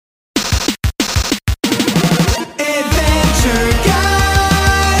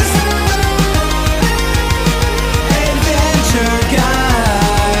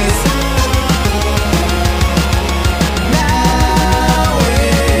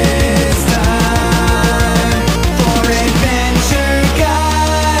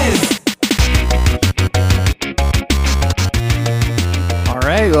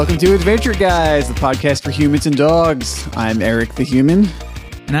welcome to Adventure Guys, the podcast for humans and dogs. I'm Eric the Human.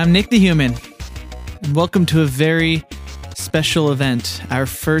 And I'm Nick the Human. And welcome to a very special event. Our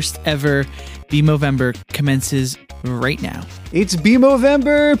first ever Bemovember commences right now. It's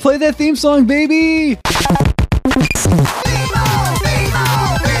Bemovember! Play that theme song, baby!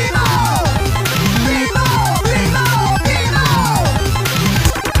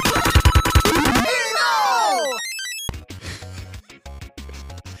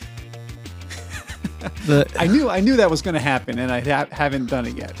 I knew that was going to happen, and I haven't done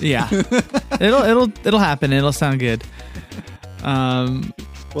it yet. Yeah, it'll happen. It'll sound good.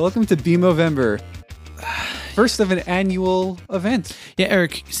 Welcome to Bemovember, first of an annual event. Yeah,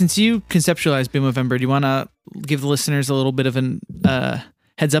 Eric, since you conceptualized Bemovember, do you want to give the listeners a little bit of an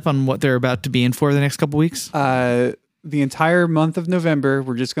heads up on what they're about to be in for the next couple weeks? The entire month of November,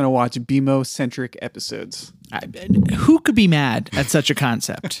 we're just going to watch BMO-centric episodes. Who could be mad at such a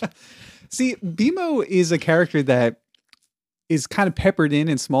concept? See, BMO is a character that is kind of peppered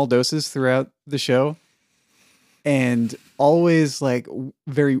in small doses throughout the show, and always like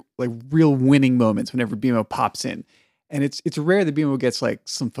very like real winning moments whenever BMO pops in, and it's rare that BMO gets like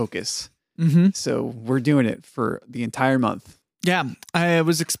some focus. Mm-hmm. So we're doing it for the entire month. Yeah, I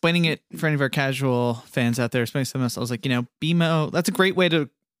was explaining it for any of our casual fans out there, explaining something else. I was like, BMO, that's a great way to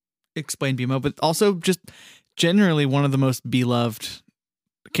explain BMO, but also just generally one of the most beloved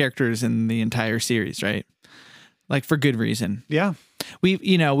characters in the entire series, right? Like for good reason. Yeah.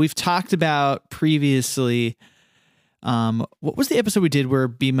 We've talked about previously, what was the episode we did where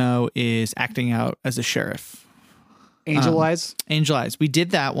BMO is acting out as a sheriff? Angel Eyes. Angel Eyes. We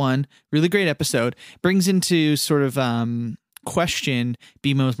did that one. Really great episode. Brings into sort of question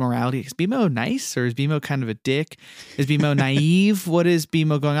BMO's morality. Is BMO nice, or is BMO kind of a dick? Is BMO naive? What is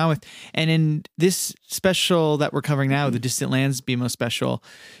BMO going on with? And in this special that we're covering now, the Distant Lands BMO special,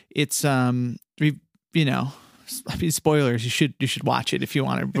 it's spoilers. You should watch it if you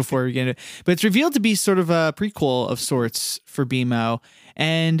want to before we get into it. But it's revealed to be sort of a prequel of sorts for BMO,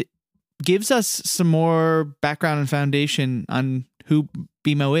 and gives us some more background and foundation on who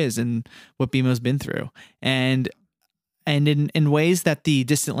BMO is and what BMO's been through. And in ways that the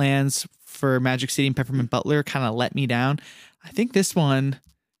Distant Lands for Magic City and Peppermint Butler kind of let me down, I think this one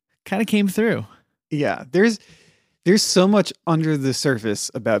kind of came through. Yeah, there's so much under the surface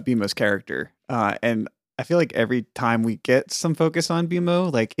about BMO's character, and I feel like every time we get some focus on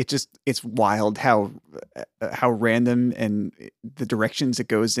BMO, like it's wild how random and the directions it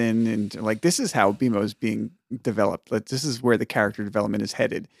goes in, and like this is how BMO is being developed. Like this is where the character development is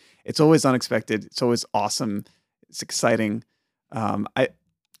headed. It's always unexpected. It's always awesome. It's exciting.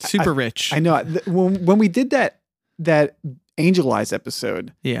 Super rich. I know. When we did that Angel Eyes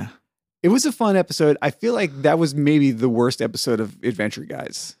episode, yeah, it was a fun episode. I feel like that was maybe the worst episode of Adventure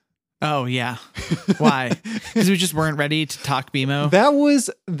Guys. Oh yeah. Why? Because we just weren't ready to talk BMO. That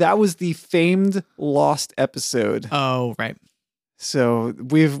was the famed lost episode. Oh right. So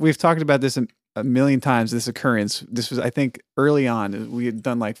we've talked about this a million times. This occurrence. This was, I think, early on. We had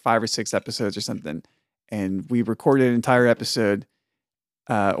done like 5 or 6 episodes or something, and we recorded an entire episode,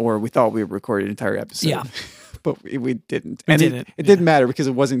 or we thought we recorded an entire episode. Yeah. But we didn't. It didn't matter because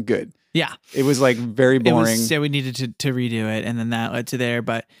it wasn't good. Yeah. It was like very boring. We needed to redo it, and then that led to there.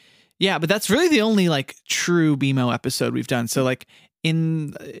 But yeah, but that's really the only like true BMO episode we've done. So like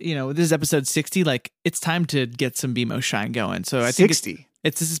in, this is episode 60, like it's time to get some BMO shine going. So I think 60.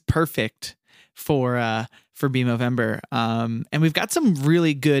 This is perfect for Bemovember. And we've got some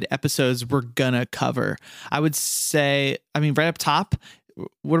really good episodes we're gonna cover. I would say, right up top,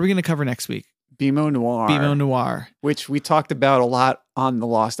 what are we gonna cover next week? BMO Noir. BMO Noir. Which we talked about a lot on the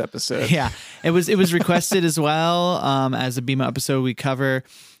Lost episode. Yeah. It was requested as well, as a BMO episode we cover.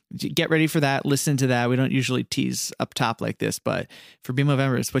 Get ready for that. Listen to that. We don't usually tease up top like this, but for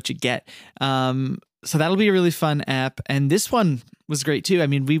Bemovember, it's what you get. So that'll be a really fun app. And this one was great too.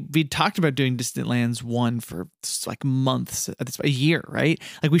 We talked about doing Distant Lands 1 for like months, a year, right?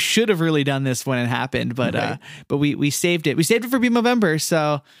 Like we should have really done this when it happened, but right. But we saved it. We saved it for Bemovember.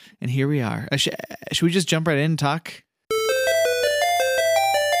 So, and here we are. Should we just jump right in and talk?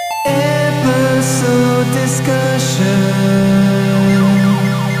 Episode discussion.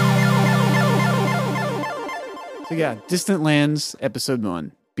 So yeah, Distant Lands episode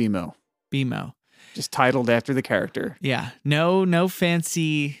 1, BMO. BMO. Just titled after the character. Yeah. No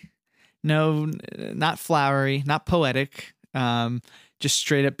fancy, not flowery, not poetic. Just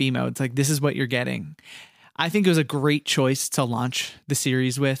straight up BMO. It's like, this is what you're getting. I think it was a great choice to launch the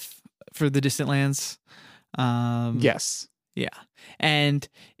series with for the Distant Lands. Yes. Yeah. And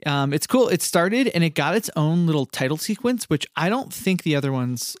it's cool. It started and it got its own little title sequence, which I don't think the other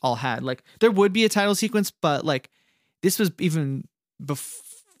ones all had. Like there would be a title sequence, but like this was even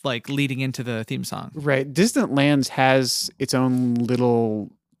like leading into the theme song. Right. Distant Lands has its own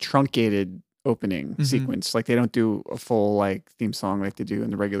little truncated opening sequence. Like they don't do a full like theme song like they do in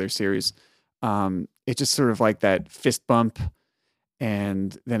the regular series. It's just sort of like that fist bump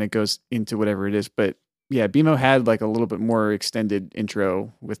and then it goes into whatever it is. But yeah, BMO had like a little bit more extended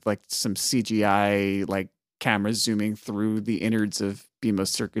intro with like some CGI like cameras zooming through the innards of BMO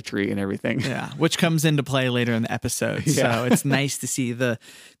circuitry and everything. Yeah, which comes into play later in the episode. Yeah. So it's nice to see the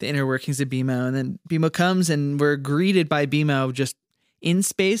inner workings of BMO. And then BMO comes and we're greeted by BMO just in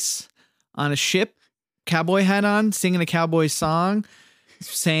space on a ship, cowboy hat on, singing a cowboy song,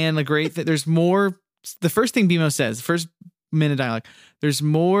 saying a great thing. There's more. The first thing BMO says, first minute dialogue, there's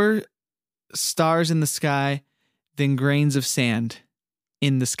more stars in the sky than grains of sand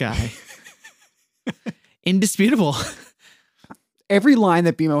in the sky. Indisputable. Every line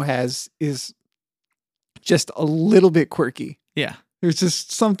that BMO has is just a little bit quirky. Yeah. There's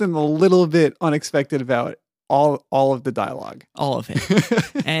just something a little bit unexpected about all of the dialogue. All of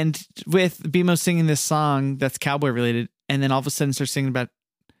it. And with BMO singing this song that's cowboy related, and then all of a sudden starts singing about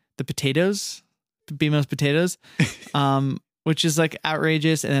the potatoes, BMO's potatoes, which is like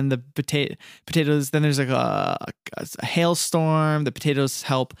outrageous. And then the potatoes, then there's like a hailstorm. The potatoes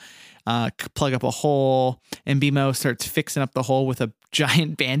help plug up a hole, and BMO starts fixing up the hole with a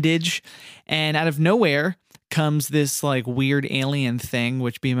giant bandage. And out of nowhere comes this like weird alien thing,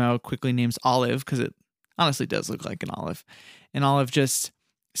 which BMO quickly names Olive because it honestly does look like an olive. And Olive just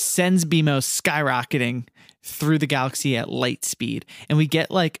sends BMO skyrocketing through the galaxy at light speed. And we get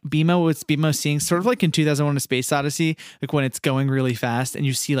like what's BMO seeing sort of like in 2001 A Space Odyssey, like when it's going really fast and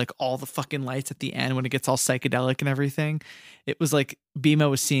you see like all the fucking lights at the end when it gets all psychedelic and everything. It was like BMO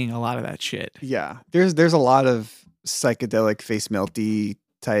was seeing a lot of that shit. Yeah. There's a lot of psychedelic face melty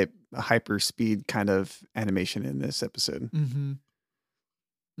type hyper speed kind of animation in this episode.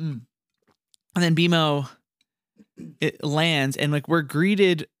 Mm-hmm. And then BMO, it lands and like we're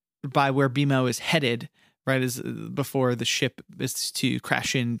greeted by where BMO is headed right as before the ship is to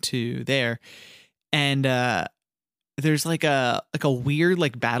crash into there. And there's like a weird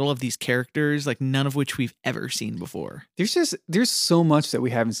like battle of these characters, like none of which we've ever seen before. There's so much that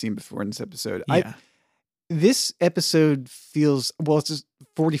we haven't seen before in this episode. Yeah. This episode feels, well, it's just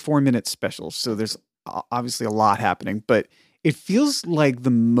 44-minute special, so there's obviously a lot happening, but it feels like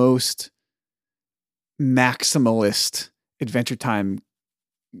the most maximalist Adventure Time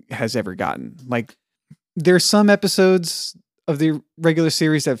has ever gotten. Like there's some episodes of the regular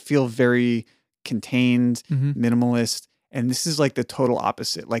series that feel very contained, minimalist, and this is like the total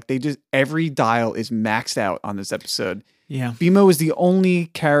opposite. Like every dial is maxed out on this episode. Yeah. BMO is the only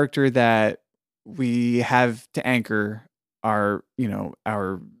character that we have to anchor our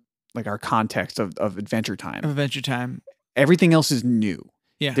context of Adventure Time. Adventure Time. Everything else is new.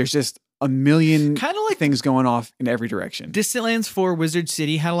 Yeah. There's just a million kind of like things going off in every direction. Distant Lands 4 Wizard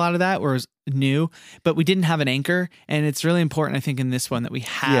City had a lot of that where it was new, but we didn't have an anchor. And it's really important, I think, in this one that we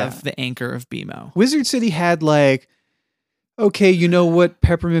have the anchor of BMO. Wizard City had like, okay, you know what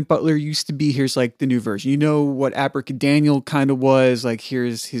Peppermint Butler used to be, here's like the new version. You know what Abracadaniel kind of was, like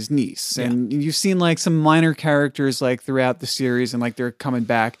here's his niece. And you've seen like some minor characters like throughout the series and like they're coming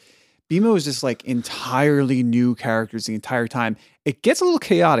back. BMO is just like entirely new characters the entire time. It gets a little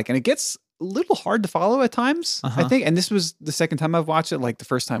chaotic and it gets a little hard to follow at times, I think. And this was the second time I've watched it. Like the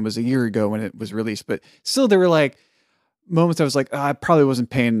first time was a year ago when it was released, but still there were like moments I was like, I probably wasn't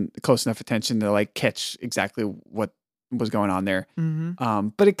paying close enough attention to like catch exactly what was going on there.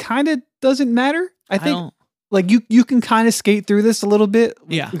 But it kind of doesn't matter. I think like you can kind of skate through this a little bit.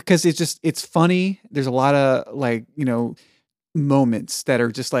 Yeah. Because it's funny. There's a lot of like, moments that are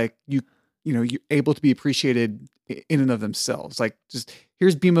just like you're able to be appreciated in and of themselves. Like just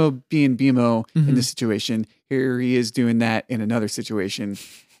here's BMO being BMO in this situation. Here he is doing that in another situation.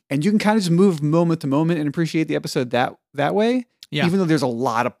 And you can kind of just move moment to moment and appreciate the episode that way. Yeah. Even though there's a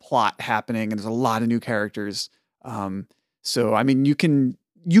lot of plot happening and there's a lot of new characters. So I mean you could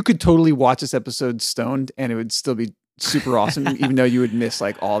totally watch this episode stoned and it would still be super awesome, even though you would miss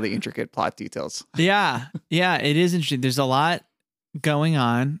like all the intricate plot details. Yeah, it is interesting. There's a lot going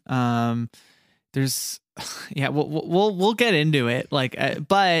on. We'll get into it. Like,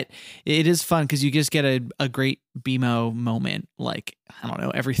 but it is fun because you just get a great BMO moment. Like, I don't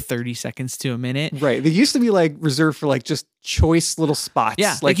know, every 30 seconds to a minute. Right. They used to be like reserved for like just choice little spots.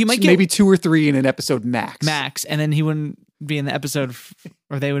 Yeah, like you might get maybe 2 or 3 in an episode max. And then he wouldn't be in the episode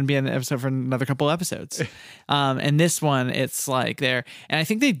or they wouldn't be in the episode for another couple episodes. And this one, it's like there. And I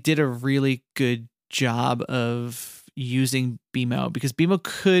think they did a really good job of using BMO, because BMO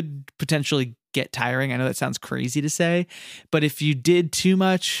could potentially get tiring. I know that sounds crazy to say, but if you did too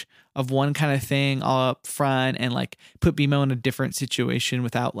much of one kind of thing all up front and like put BMO in a different situation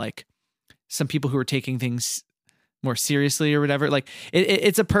without like some people who are taking things more seriously or whatever, like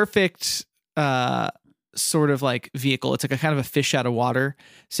it's a perfect sort of like vehicle. It's like a kind of a fish out of water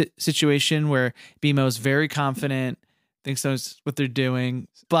situation where BMO is very confident, thinks knows what they're doing,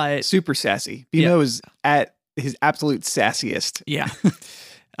 but super sassy. BMO is at his absolute sassiest. Yeah.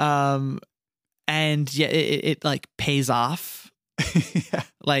 And yeah, it like pays off, Yeah.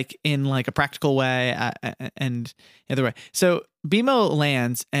 like in like a practical way and the other way. So BMO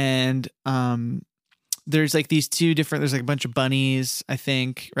lands and there's like these two different, there's like a bunch of bunnies, I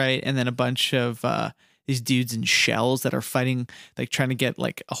think, right? And then a bunch of these dudes in shells that are fighting, like trying to get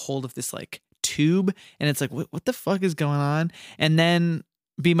like a hold of this like tube. And it's like, what the fuck is going on? And then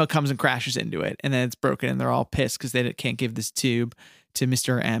BMO comes and crashes into it, and then it's broken, and they're all pissed because they can't give this tube to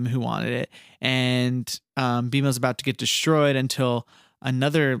Mr. M who wanted it. And BMO's about to get destroyed until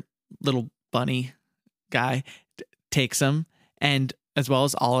another little bunny guy takes him, and as well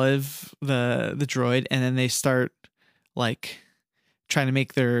as Olive, the droid, and then they start like trying to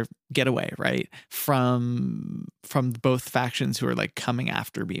make their getaway, right? From both factions who are like coming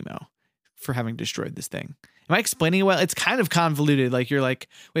after BMO for having destroyed this thing. Am I explaining it well? It's kind of convoluted. Like you're like,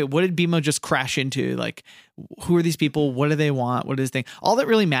 wait, what did BMO just crash into? Like, who are these people? What do they want? What is this thing? All that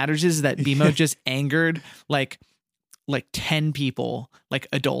really matters is that BMO just angered like 10 people, like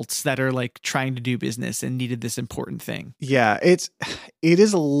adults that are like trying to do business and needed this important thing. Yeah, it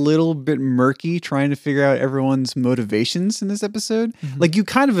is a little bit murky trying to figure out everyone's motivations in this episode. Mm-hmm. Like you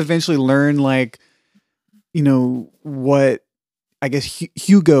kind of eventually learn like, you know, what I guess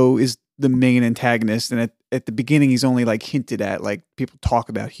Hugo is the main antagonist, and at the beginning he's only like hinted at, like people talk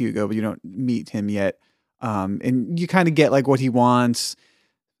about Hugo, but you don't meet him yet. And you kind of get like what he wants,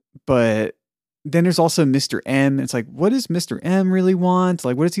 but then there's also Mr. M. It's like, what does Mr. M really want?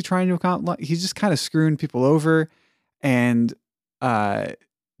 Like, what is he trying to accomplish? He's just kind of screwing people over. And so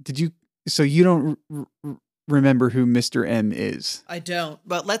you don't remember who Mr. M is? I don't,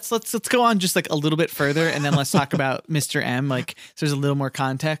 but let's go on just like a little bit further, and then let's talk about Mr. M. Like, so there's a little more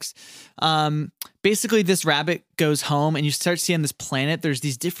context. Basically, this rabbit goes home, and you start seeing this planet. There's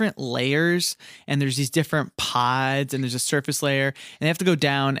these different layers, and there's these different pods, and there's a surface layer, and they have to go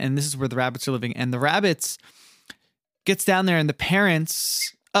down, and this is where the rabbits are living. And the rabbits gets down there, and the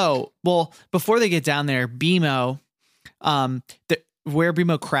parents. Oh, well, before they get down there, BMO, where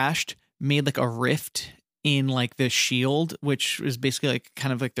BMO crashed, made like a rift in like the shield, which was basically like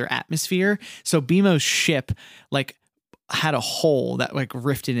kind of like their atmosphere. So BMO's ship like had a hole that like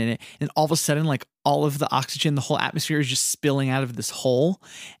rifted in it, and all of a sudden like all of the oxygen, the whole atmosphere is just spilling out of this hole,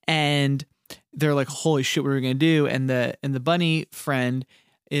 and they're like, holy shit, what are we gonna do? And the bunny friend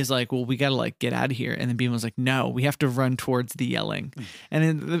is like, well, we gotta like get out of here. And then BMO's like, no, we have to run towards the yelling. And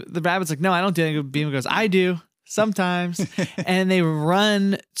then the rabbit's like, no, I don't do it. BMO goes, I do sometimes. And they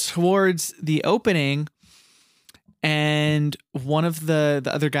run towards the opening, and one of the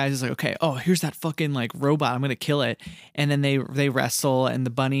other guys is like, okay, oh, here's that fucking like robot, I'm gonna kill it. And then they wrestle, and the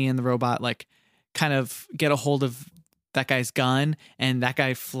bunny and the robot like kind of get a hold of that guy's gun, and that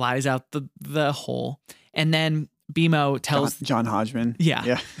guy flies out the hole. And then BMO tells John Hodgman.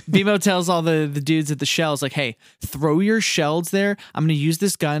 Yeah. BMO tells all the dudes at the shells like, hey, throw your shells there. I'm gonna use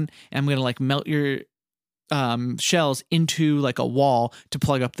this gun, and I'm gonna like melt your shells into like a wall to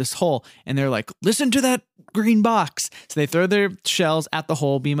plug up this hole. And they're like, listen to that green box. So they throw their shells at the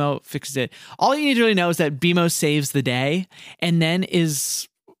hole. BMO fixes it. All you need to really know is that BMO saves the day, and then is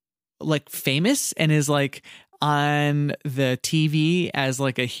like famous and is like on the TV as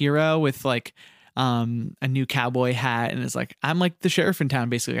like a hero with like a new cowboy hat, and is like, I'm like the sheriff in town,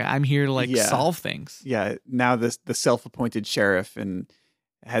 basically. I'm here to like solve things. Yeah. Now the self-appointed sheriff and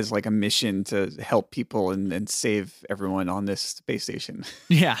has like a mission to help people and save everyone on this space station.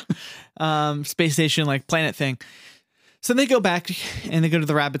 Yeah. Space station, like planet thing. So they go back and they go to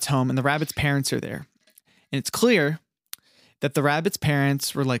the rabbit's home, and the rabbit's parents are there. And it's clear that the rabbit's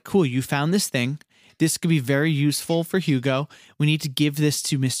parents were like, cool, you found this thing. This could be very useful for Hugo. We need to give this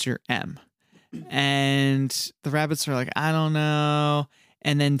to Mr. M. And the rabbits are like, I don't know.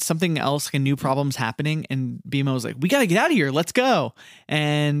 And then something else, like a new problem's happening, and BMO's like, we got to get out of here. Let's go.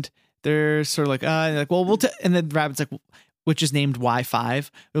 And they're sort of like, well, and then the rabbit's like, which is named Y5.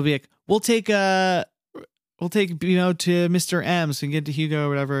 It'll be like, we'll take BMO to Mr. M so we can get to Hugo or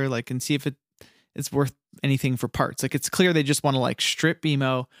whatever, like, and see if it's worth anything for parts. Like it's clear they just want to like strip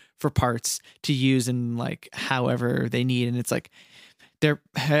BMO for parts to use in like however they need. And it's like they're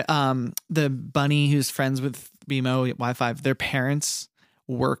the bunny who's friends with BMO Y5, their parents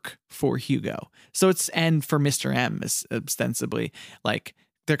work for Hugo. So it's, and for Mr. M is ostensibly like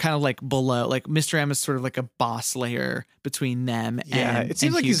they're kind of like below, like Mr. M is sort of like a boss layer between them and it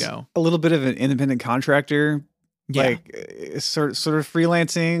seems like Hugo. he's a little bit of an independent contractor, Yeah. like sort of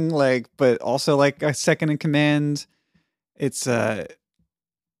freelancing, like, but also like a second in command. It's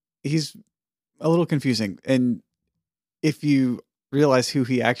he's a little confusing, and if you realize who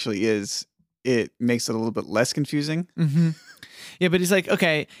he actually is, it makes it a little bit less confusing. Mm-hmm. Yeah, but he's like,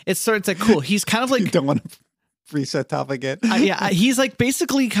 okay, it's like cool. He's kind of You like don't want to reset topic yet. he's like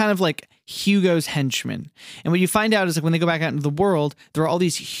basically kind of like Hugo's henchman. And what you find out is like when they go back out into the world, there are all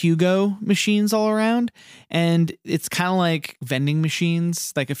these Hugo machines all around, and it's kind of like vending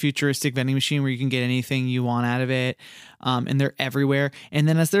machines, like a futuristic vending machine where you can get anything you want out of it, and they're everywhere. And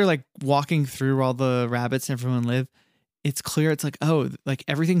then as they're like walking through where all the rabbits and everyone live, it's clear it's like, oh, like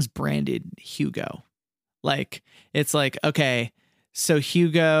everything's branded Hugo. Like it's like, okay, so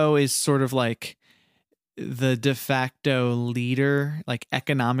Hugo is sort of like the de facto leader, like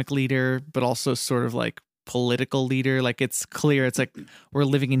economic leader, but also sort of like political leader. Like it's clear it's like we're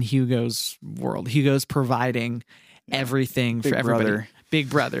living in Hugo's world. Hugo's providing everything Big for everybody. brother. Big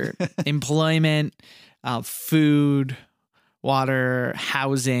brother. Employment, food, water,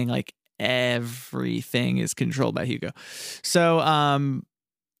 housing, like everything is controlled by Hugo. So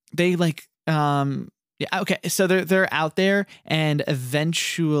they like yeah, okay. So they're out there, and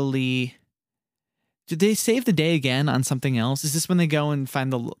eventually, did they save the day again on something else? Is this when they go and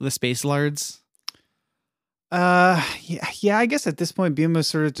find the space lards? Yeah. I guess at this point, BMO's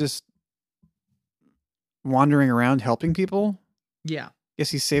sort of just wandering around helping people. Yeah.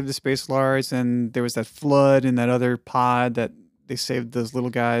 Guess he saved the space lards, and there was that flood in that other pod that they saved those little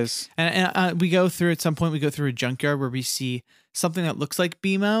guys. And we go through at some point. We go through a junkyard where we see something that looks like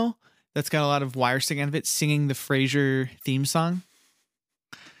BMO. That's got a lot of wire sticking out of it, singing the Frasier theme song.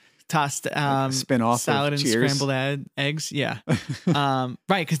 Tossed spin-off salad of and Cheers. scrambled eggs. Yeah.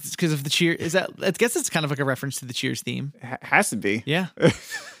 Right, because of the Cheers. Is that? I guess it's kind of like a reference to the Cheers theme. Has to be. Yeah.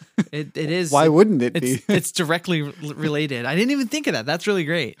 It is. Why wouldn't it be? It's directly related. I didn't even think of that. That's really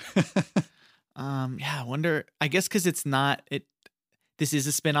great. Yeah, I wonder. I guess because it's not it. This is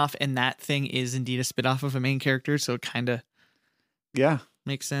a spinoff, and that thing is indeed a spinoff of a main character, so it kind of Yeah.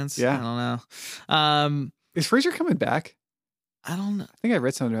 makes sense. Yeah. I don't know. Is Frasier coming back? I don't know. I think I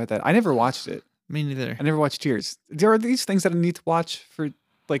read something about that. I never watched it. Me neither. I never watched Cheers. There are these things that I need to watch for,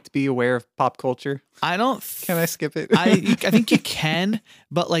 like, to be aware of pop culture. I don't. Can I skip it? I think you can,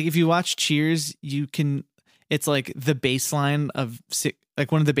 but like if you watch Cheers, you can. It's like the baseline of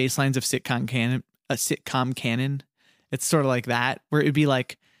like one of the baselines of sitcom canon. It's sort of like that, where it'd be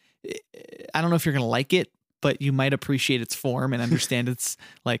like, I don't know if you're gonna like it, but you might appreciate its form and understand its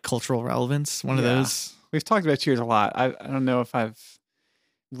like cultural relevance. One of Yeah. those. We've talked about Cheers a lot. I don't know if I've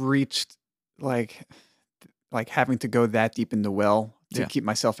reached like having to go that deep in the well to Yeah. keep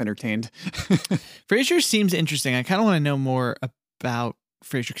myself entertained. Frasier seems interesting. I kind of want to know more about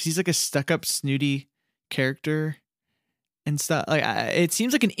Frasier because he's like a stuck-up, snooty character and stuff. Like it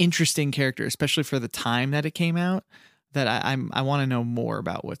seems like an interesting character, especially for the time that it came out. That I want to know more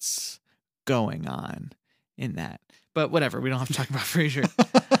about what's going on in that. But whatever, we don't have to talk about Frasier.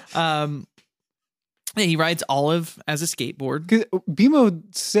 Yeah, he rides Olive as a skateboard. 'Cause BMO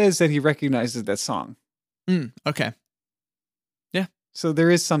says that he recognizes that song. Okay, So there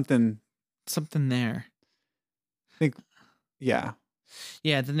is something. something there. Yeah.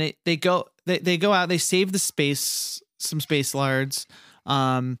 Yeah, then they go out, they save some space lards.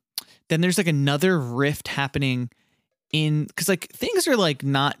 Then there's like another rift happening because like things are like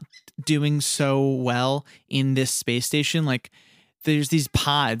not doing so well in this space station. Like there's these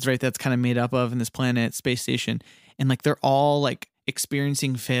pods, right, that's kind of made up of in this planet space station, and like they're all like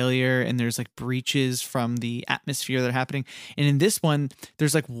experiencing failure, and there's like breaches from the atmosphere that are happening. And in this one,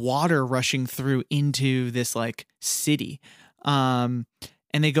 there's like water rushing through into this like city. And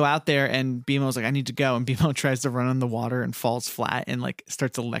they go out there, and BMO's like, I need to go. And BMO tries to run on the water and falls flat and like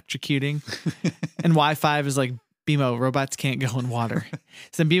starts electrocuting. And Y5 is like, BMO, robots can't go in water.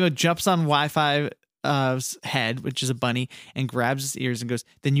 So then BMO jumps on Y5's head, which is a bunny, and grabs his ears and goes,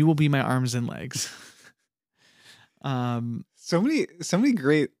 then you will be my arms and legs. So many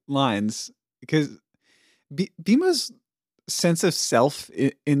great lines, because BMO's sense of self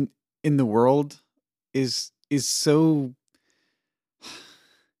in the world is so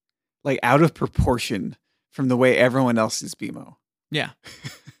like out of proportion from the way everyone else is BMO. Yeah.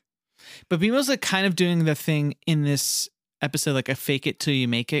 But BMO's like kind of doing the thing in this episode, like a fake it till you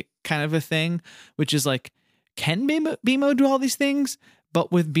make it kind of a thing, which is like, can BMO do all these things?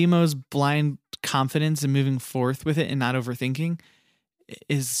 But with BMO's blind confidence and moving forth with it and not overthinking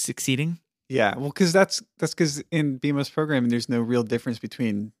is succeeding. Yeah, well, because that's because in BMO's programming, there's no real difference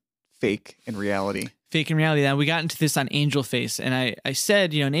between fake and reality. Fake and reality. Now we got into this on Angel Face, and I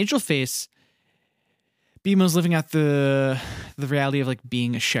said, in Angel Face, BMO's living out the reality of like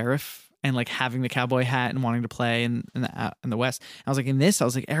being a sheriff and like having the cowboy hat and wanting to play in the West. I was like, in this, I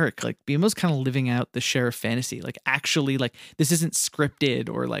was like, Eric, like BMO's kind of living out the sheriff fantasy. Like actually, like this isn't scripted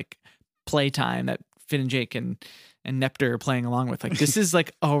or like playtime that Finn and Jake and Nepter are playing along with. Like this is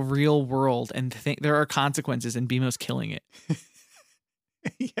like a real world, and there are consequences, and BMO's killing it.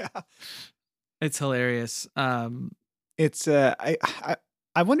 Yeah, it's hilarious. It's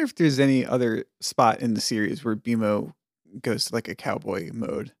I wonder if there's any other spot in the series where BMO goes to like a cowboy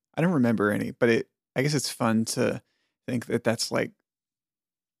mode. I don't remember any, but I guess it's fun to think that that's like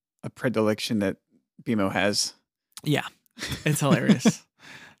a predilection that BMO has. Yeah, it's hilarious.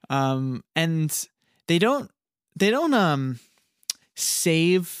 And they don't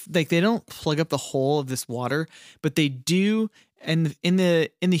save, like they don't plug up the hole of this water, but they do. And in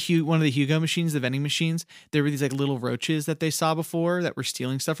one of the Hugo machines, the vending machines, there were these like little roaches that they saw before that were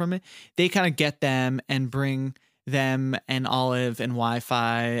stealing stuff from it. They kind of get them and bring them and Olive and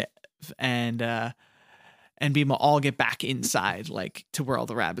Wi-Fi and BMO all get back inside, like to where all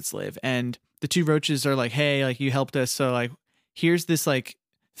the rabbits live. And the two roaches are like, hey, like you helped us, so like here's this like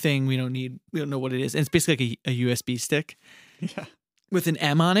thing we don't know what it is. And it's basically like a USB stick, Yeah, with an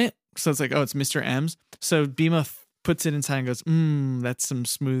M on it. So it's like, oh, it's Mr. M's. So BMO puts it inside and goes, that's some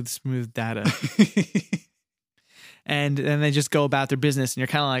smooth data. And then they just go about their business, and you're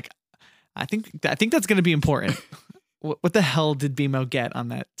kind of like, I think that's going to be important. What the hell did BMO get on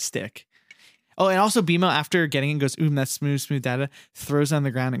that stick? Oh, and also BMO, after getting it, goes, that's smooth data, throws it on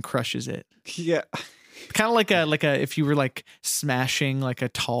the ground and crushes it. Yeah. Kind of like a if you were like smashing like a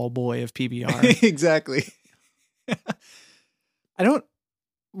tall boy of PBR. Exactly. I don't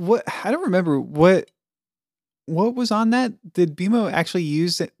remember what was on that. Did BMO actually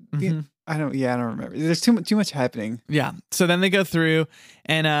use it? Mm-hmm. I don't remember. There's too much happening. Yeah. So then they go through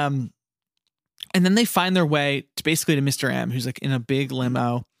and then they find their way to basically to Mr. M, who's like in a big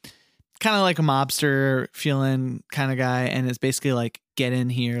limo, kind of like a mobster feeling kind of guy. And it's basically like, get in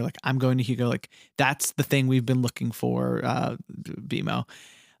here. Like, I'm going to Hugo. Like, that's the thing we've been looking for, BMO.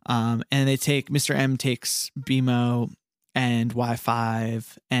 And Mr. M takes BMO and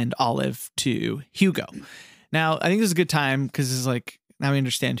Y5 and Olive to Hugo. Now, I think this is a good time because this is like, now we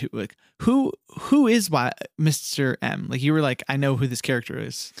understand who is Mr. M. Like, you were like, I know who this character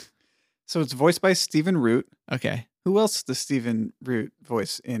is. So it's voiced by Stephen Root. Okay. Who else does Stephen Root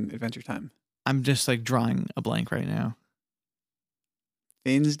voice in Adventure Time? I'm just like drawing a blank right now.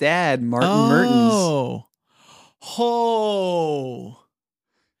 Finn's dad, Martin Mertens. Oh.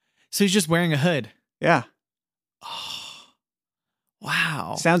 So he's just wearing a hood. Yeah. Oh.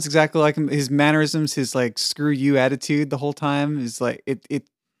 Wow. Sounds exactly like him. His mannerisms, his like screw you attitude the whole time is like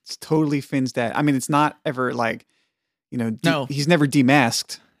it's totally Finn's dad. I mean, it's not ever like, no, he's never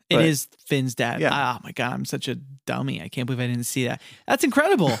demasked. It is Finn's dad. Yeah. Oh my God, I'm such a dummy. I can't believe I didn't see that. That's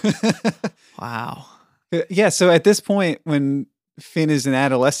incredible. Wow. Yeah. So at this point, when Finn is an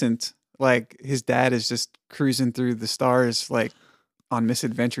adolescent, like his dad is just cruising through the stars, like on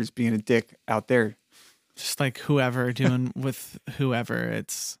misadventures, being a dick out there. Just like whoever doing with whoever.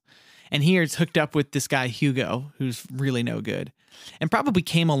 And here it's hooked up with this guy, Hugo, who's really no good and probably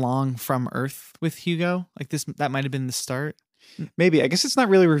came along from Earth with Hugo. Like that might have been the start. Maybe. I guess it's not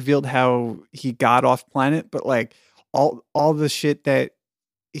really revealed how he got off planet, but like all the shit that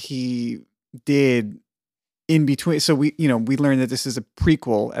he did in between. So we learned that this is a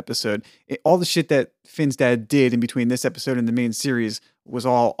prequel episode. All the shit that Finn's dad did in between this episode and the main series was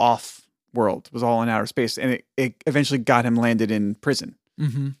all off world, was all in outer space. And it eventually got him landed in prison,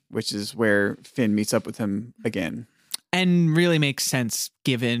 which is where Finn meets up with him again. And really makes sense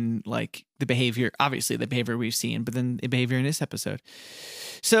given like the behavior we've seen, but then the behavior in this episode.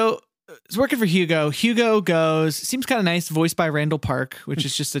 So it's working for Hugo. Hugo seems kind of nice, voiced by Randall Park, which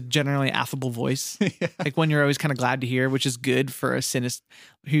is just a generally affable voice. Yeah. Like one you're always kind of glad to hear, which is good for a sinister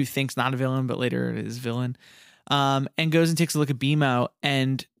who thinks not a villain, but later is villain. And goes and takes a look at BMO,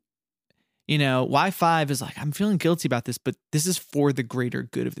 and Y5 is like, I'm feeling guilty about this, but this is for the greater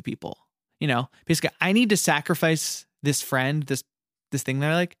good of the people. Basically, I need to sacrifice this friend, this thing that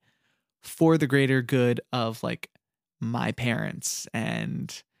I like, for the greater good of like my parents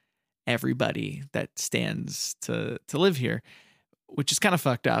and everybody that stands to live here, which is kind of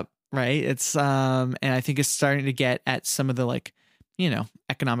fucked up. right? It's and I think it's starting to get at some of the like,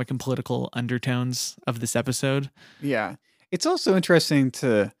 economic and political undertones of this episode. Yeah. It's also interesting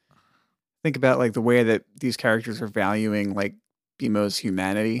to think about like the way that these characters are valuing like BMO's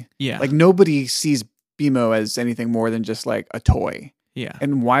humanity. Yeah. Like nobody sees BMO as anything more than just like a toy. Yeah.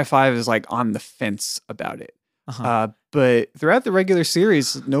 And Y5 is like on the fence about it. Uh-huh. But throughout the regular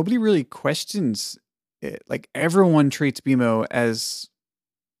series, nobody really questions it. Like everyone treats BMO as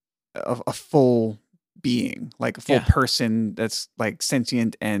a full being, like a full Yeah. person that's like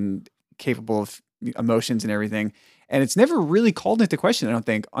sentient and capable of emotions and everything. And it's never really called into question, I don't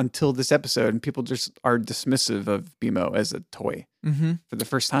think, until this episode. And people just are dismissive of BMO as a toy Mm-hmm. for the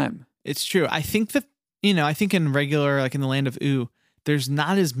first time. It's true. I think that, I think in regular, like in the land of Ooh, there's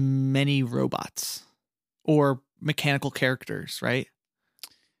not as many robots or mechanical characters, right?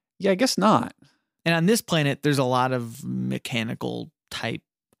 Yeah, I guess not. And on this planet, there's a lot of mechanical type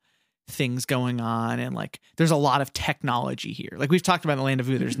things going on. And like, there's a lot of technology here. Like we've talked about in the land of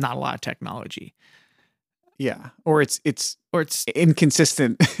Ooh, there's not a lot of technology. Yeah. Or it's Or it's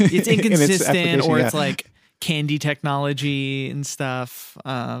inconsistent. it's in its inconsistent, application, or yeah. it's like candy technology and stuff.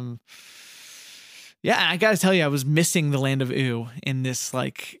 Yeah, I gotta tell you, I was missing the land of Ooh in this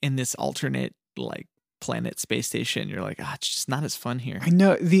alternate like planet space station. You're like, it's just not as fun here. I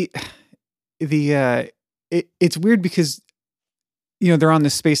know it's weird because they're on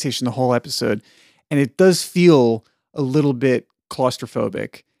this space station the whole episode, and it does feel a little bit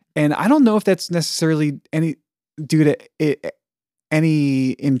claustrophobic. And I don't know if that's necessarily due to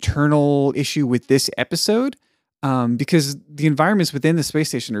any internal issue with this episode, because the environments within the space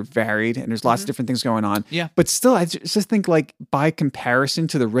station are varied and there's lots of different things going on. Yeah. But still, I just think like by comparison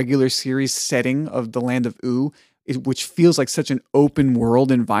to the regular series setting of the land of Ooh, which feels like such an open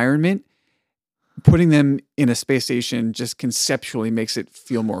world environment, putting them in a space station just conceptually makes it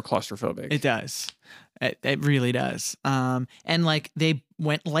feel more claustrophobic. It does. It really does. And like they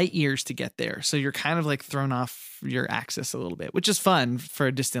went light years to get there. So you're kind of like thrown off your axis a little bit, which is fun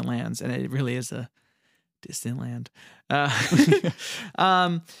for distant lands. And it really is a distant land. Yeah.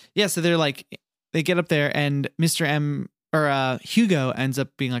 So they're like, they get up there and Mr. M or Hugo ends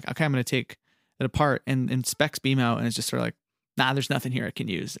up being like, okay, I'm going to take it apart and inspects BMO. And it's just sort of like, nah, there's nothing here I can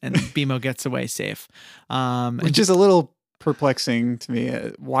use. And BMO gets away safe. Which is a little perplexing to me.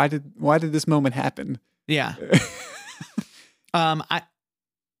 Why did this moment happen? Yeah.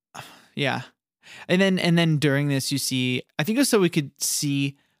 Yeah. And then during this, you see, I think it was so we could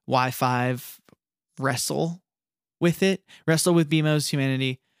see Y5 wrestle with BMO's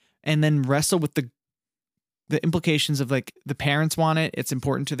humanity, and then wrestle with the implications of like the parents want it. It's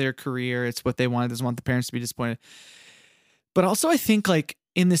important to their career. It's what they want. It doesn't want the parents to be disappointed. But also I think like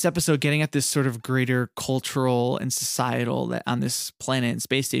in this episode, getting at this sort of greater cultural and societal that on this planet and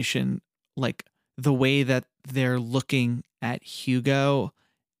space station, like the way that they're looking at Hugo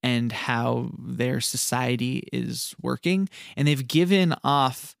and how their society is working. And they've given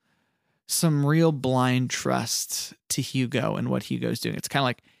off some real blind trust to Hugo and what Hugo's doing. It's kind of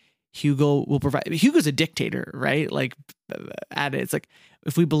like Hugo will provide. Hugo's a dictator, right? Like at it, it's like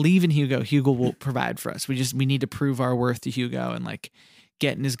if we believe in Hugo, Hugo will provide for us. We need to prove our worth to Hugo and like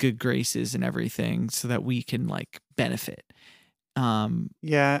get in his good graces and everything so that we can like benefit.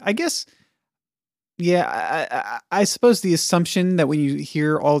 Yeah, I guess. Yeah, I suppose the assumption that when you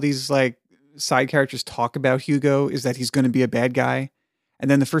hear all these like side characters talk about Hugo is that he's going to be a bad guy. And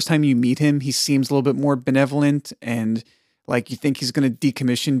then the first time you meet him, he seems a little bit more benevolent and like you think he's going to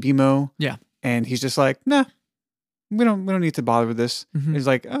decommission BMO. Yeah. And he's just like, nah, we don't need to bother with this. Mhm. He's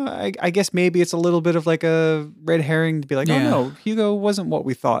like, I guess maybe it's a little bit of like a red herring to be like, Yeah. oh no, Hugo wasn't what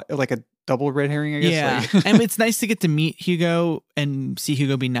we thought. Like a double red herring, I guess. Yeah. Like- And it's nice to get to meet Hugo and see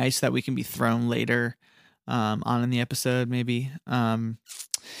Hugo be nice so that we can be thrown later on in the episode, maybe. But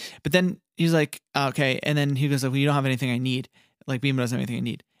then he's like, okay. And then Hugo's like, well, you don't have anything I need. Like BMO doesn't have anything I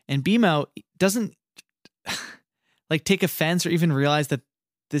need. And BMO doesn't like take offense or even realize that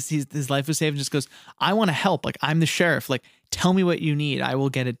his life was saved and just goes, I want to help. Like I'm the sheriff. Like tell me what you need. I will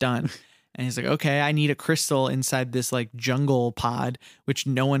get it done. And he's like, okay, I need a crystal inside this like jungle pod, which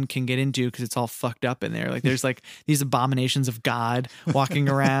no one can get into because it's all fucked up in there. Like there's like these abominations of God walking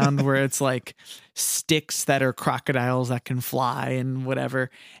around where it's like sticks that are crocodiles that can fly and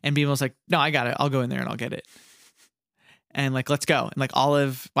whatever. And BMO's like, no, I got it. I'll go in there and I'll get it. And like, let's go. And like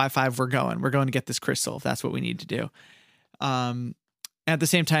Olive, Y5, we're going to get this crystal if that's what we need to do. At the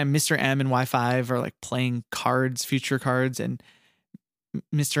same time, Mr. M and Y5 are like playing cards, future cards, and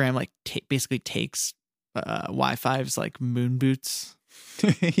Mr. M like basically takes Y5's like moon boots,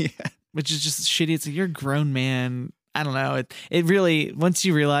 yeah. which is just shitty. It's like, you're a grown man. I don't know. It really, once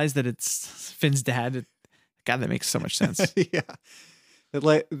you realize that it's Finn's dad, God, that makes so much sense. Yeah.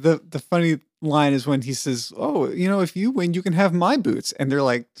 Like the funny line is when he says, "Oh, if you win, you can have my boots," and they're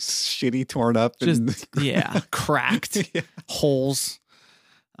like shitty, torn up, and cracked Yeah. holes.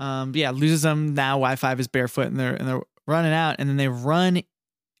 Loses them. Now Y5 is barefoot, and they're running out, and then they run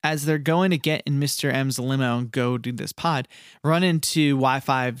as they're going to get in Mr. M's limo and go do this pod. Run into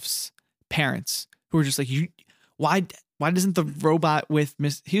Y5's parents, who are just like, why doesn't the robot with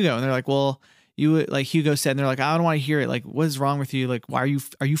Miss Hugo? And they're like, well, you, like Hugo said, and they're like, I don't want to hear it. Like, what is wrong with you? Like, why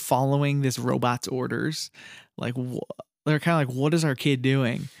are you following this robot's orders? Like, they're kind of like, what is our kid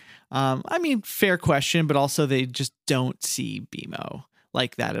doing? I mean, fair question, but also they just don't see BMO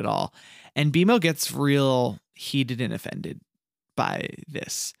like that at all. And BMO gets real heated and offended by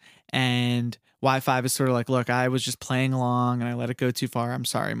this. And Y5 is sort of like, look, I was just playing along and I let it go too far. I'm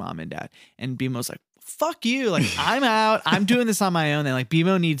sorry, Mom and Dad. And BMO's like, fuck you. Like, I'm out. I'm doing this on my own. And like,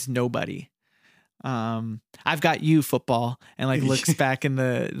 BMO needs nobody. I've got you, football. And like looks back in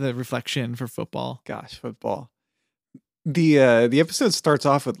the reflection for football. Gosh, football. The episode starts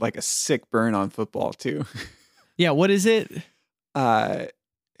off with like a sick burn on football too. Yeah, what is it? I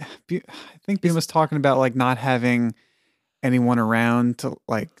think Ben was talking about like not having anyone around to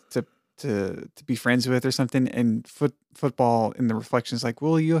be friends with or something. And football in the reflection is like,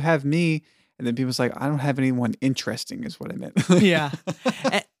 well, you have me. And then people's like, I don't have anyone interesting is what I meant. Yeah.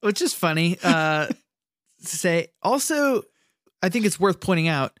 Which is funny to say. Also, I think it's worth pointing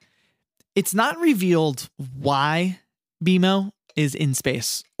out, it's not revealed why BMO is in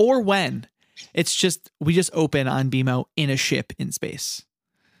space or when. It's just, we just open on BMO in a ship in space.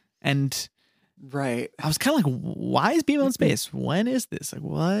 And right. I was kind of like, why is BMO in space? When is this? Like,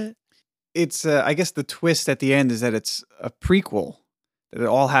 what? It's, I guess the twist at the end is that it's a prequel, that it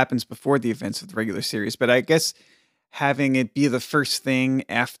all happens before the events of the regular series. But I guess having it be the first thing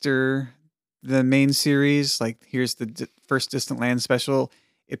after the main series, like here's the first Distant Land special,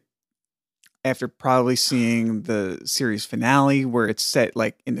 after probably seeing the series finale where it's set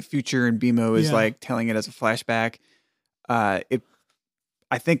like in the future and BMO is like telling it as a flashback. I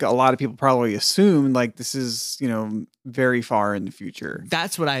think a lot of people probably assumed like this is, very far in the future.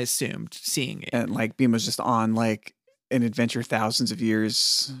 That's what I assumed seeing it. And like BMO's just on like an adventure thousands of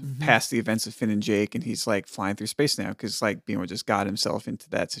years past the events of Finn and Jake. And he's like flying through space now because like BMO just got himself into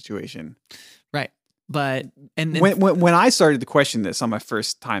that situation. Right. But and when I started to question this on my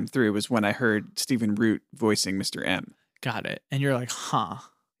first time through was when I heard Stephen Root voicing Mr. M. Got it. And you're like, huh?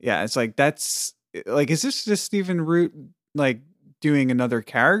 Yeah, it's like that's like, is this just Stephen Root like doing another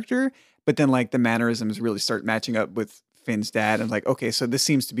character? But then like the mannerisms really start matching up with Finn's dad, and like, okay, so this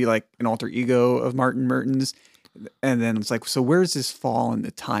seems to be like an alter ego of Martin Mertens. And then it's like, so where does this fall in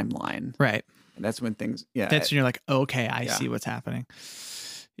the timeline? Right. And that's when things, That's when you're like, okay, I see what's happening.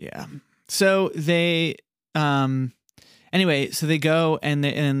 Yeah. So they, anyway, so they go and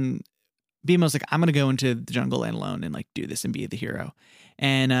BMO's like, I'm going to go into the jungle land alone and like do this and be the hero.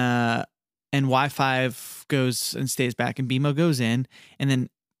 And Y5 goes and stays back and BMO goes in and then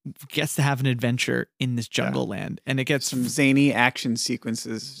gets to have an adventure in this jungle land. And it gets some zany action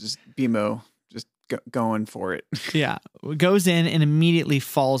sequences, just BMO just going for it. Yeah. Goes in and immediately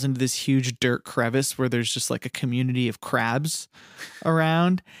falls into this huge dirt crevice where there's just like a community of crabs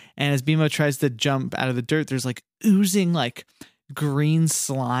around. And as BMO tries to jump out of the dirt, there's like oozing like green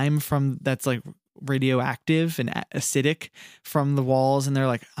slime that's like radioactive and acidic from the walls. And they're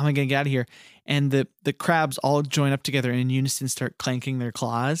like, I'm going to get out of here. And the crabs all join up together and in unison start clanking their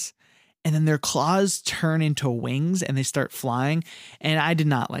claws. And then their claws turn into wings and they start flying. And I did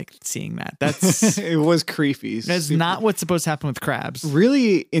not like seeing that. That's it was creepy. That's not what's supposed to happen with crabs.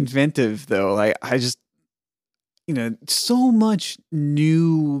 Really inventive though. Like I just, so much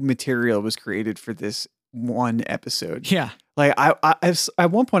new material was created for this one episode. Yeah. Like I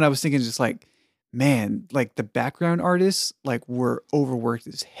at one point I was thinking just like, man, like the background artists like were overworked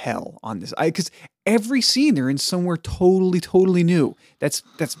as hell on this. Because every scene they're in somewhere totally new. That's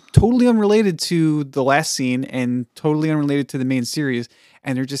totally unrelated to the last scene and totally unrelated to the main series.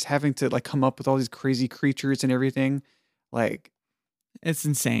 And they're just having to like come up with all these crazy creatures and everything. Like it's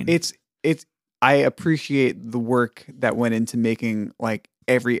insane. It's I appreciate the work that went into making like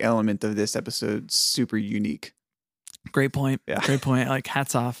every element of this episode super unique. Great point. Yeah. Great point. Like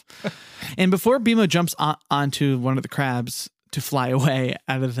hats off. And before BMO jumps onto one of the crabs to fly away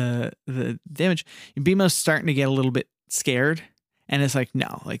out of the damage, BMO's starting to get a little bit scared. And it's like,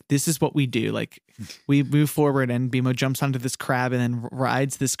 no, like this is what we do. Like we move forward and BMO jumps onto this crab and then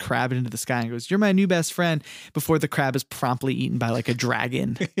rides this crab into the sky and goes, "You're my new best friend," before the crab is promptly eaten by like a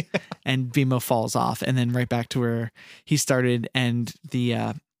dragon. And BMO falls off and then right back to where he started. And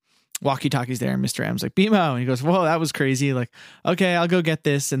the walkie-talkie's there and Mr. M's like, "BMO," and he goes, "Whoa, that was crazy." Like, "Okay, I'll go get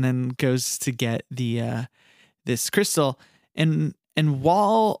this," and then goes to get the this crystal. And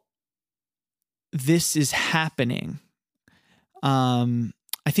while this is happening, I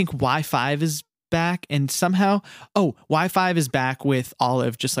think Y5 is back, and somehow Y5 is back with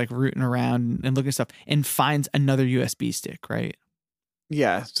Olive just like rooting around and looking at stuff and finds another USB stick, right?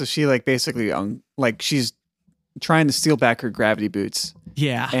 Yeah, so she like basically like she's trying to steal back her gravity boots.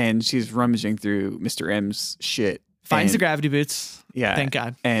 Yeah. And she's rummaging through Mr. M's shit. Finds the gravity boots. Yeah. Thank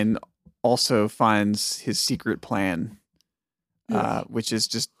God. And also finds his secret plan, which is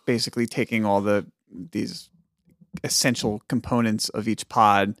just basically taking all these essential components of each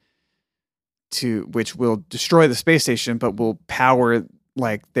pod which will destroy the space station, but will power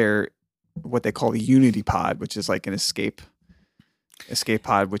like what they call the Unity pod, which is like an escape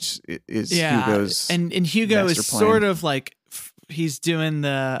pod, which is Hugo's. And Hugo is plan. sort of like he's doing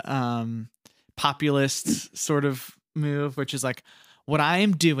the populist sort of move, which is like, what I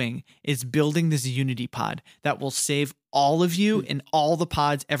am doing is building this Unity pod that will save all of you in all the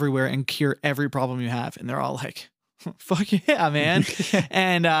pods everywhere and cure every problem you have. And they're all like, "Fuck yeah, man."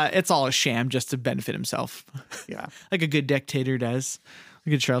 And it's all a sham just to benefit himself. Yeah. Like a good dictator does. A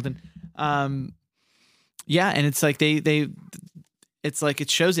good charlatan. Yeah, and it's like it's like it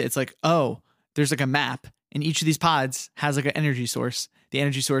shows it. It's like, oh, there's like a map, and each of these pods has like an energy source. The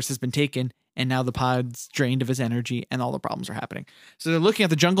energy source has been taken, and now the pod's drained of its energy, and all the problems are happening. So they're looking at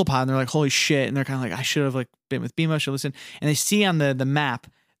the jungle pod, and they're like, "Holy shit!" And they're kind of like, "I should have like been with BMO, should listen." And they see on the map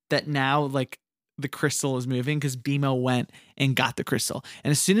that now like the crystal is moving because BMO went and got the crystal.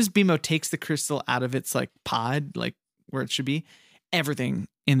 And as soon as BMO takes the crystal out of its like pod, like where it should be, everything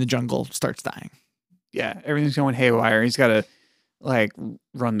in the jungle starts dying. Yeah, everything's going haywire. He's got to like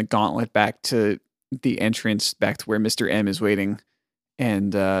run the gauntlet back to the entrance, back to where Mr. M is waiting,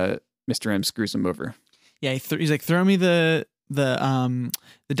 and Mr. M screws him over. Yeah, he's like, "Throw me the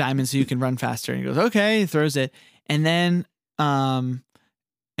diamond so you can run faster." And he goes, "Okay," he throws it, and then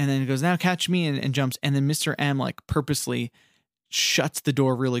he goes, "Now catch me," and jumps, and then Mr. M like purposely shuts the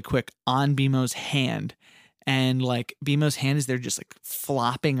door really quick on BMO's hand, and like BMO's hand is there just like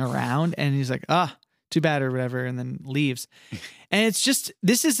flopping around, and he's like, "Too bad," or whatever, and then leaves. And it's just,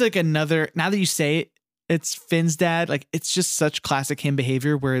 this is like another, now that you say it, it's Finn's dad, like it's just such classic him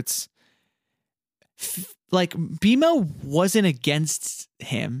behavior where it's like BMO wasn't against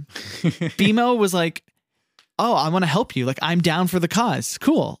him. BMO was like, "Oh, I want to help you. Like, I'm down for the cause.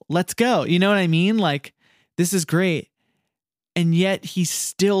 Cool. Let's go." You know what I mean? Like, this is great. And yet he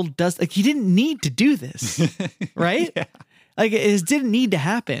still does, like, he didn't need to do this, right? Yeah. Like, it didn't need to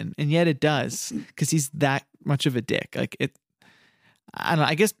happen. And yet it does, because he's that much of a dick. Like, I don't know.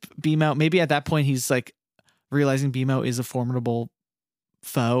 I guess BMO, maybe at that point he's like realizing BMO is a formidable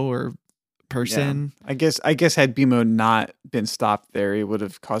foe or person. Yeah. I guess had BMO not been stopped there, it would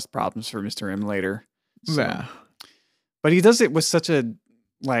have caused problems for Mr. M later. So. Yeah. But he does it with such a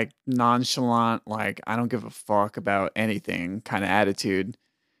like nonchalant, like I don't give a fuck about anything kind of attitude.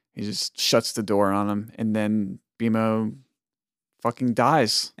 He just shuts the door on him, and then BMO fucking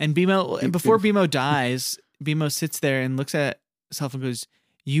dies. And BMO, before BMO dies, BMO sits there and looks at himself and goes,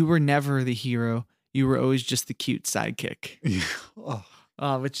 "You were never the hero. You were always just the cute sidekick."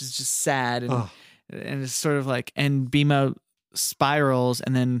 Which is just sad. And it's sort of like, and BMO spirals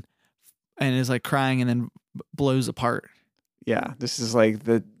and is like crying and then blows apart. Yeah, this is like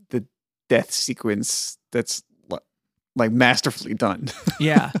the death sequence that's like masterfully done.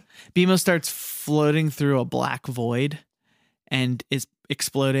 Yeah. BMO starts floating through a black void and is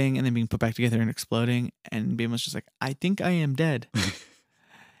exploding and then being put back together and exploding. And BMO's just like, "I think I am dead."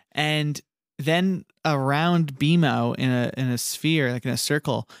 And then around BMO in a sphere, like in a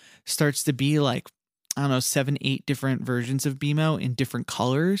circle, starts to be like, I don't know, 7, 8 different versions of BMO in different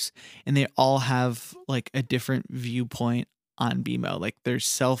colors. And they all have like a different viewpoint on BMO. Like there's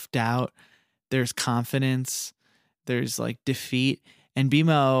self-doubt, there's confidence, there's like defeat. And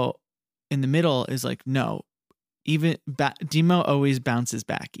BMO in the middle is like, no, even BMO always bounces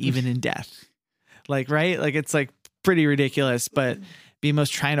back, even in death. Like, right? Like it's like pretty ridiculous, but BMO's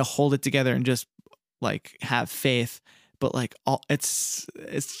trying to hold it together and just like have faith. But like it's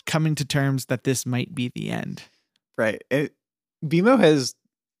coming to terms that this might be the end. Right. BMO has,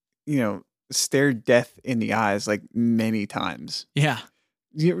 stared death in the eyes like many times. Yeah.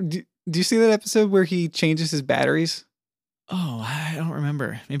 Do you see that episode where he changes his batteries? Oh, I don't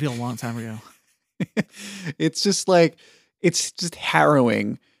remember. Maybe a long time ago. It's just like it's just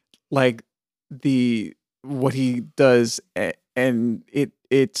harrowing, like what he does, and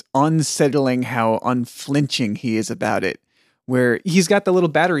it's unsettling how unflinching he is about it. Where he's got the little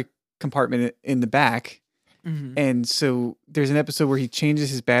battery compartment in the back, Mhm. and so there's an episode where he changes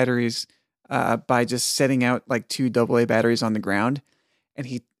his batteries by just setting out like 2 AA batteries on the ground, and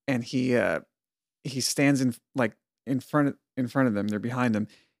he stands in front of them. They're behind him.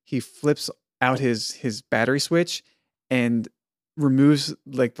 He flips out his battery switch and removes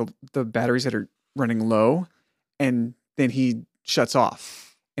like the batteries that are running low, and then he shuts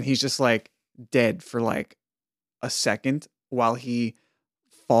off, and he's just like dead for like a second while he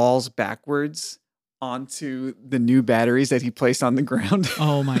falls backwards onto the new batteries that he placed on the ground.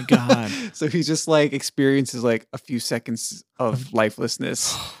 Oh my God. So he just like experiences like a few seconds of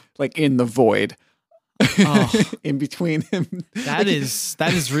lifelessness, like in the void. Oh. In between him. That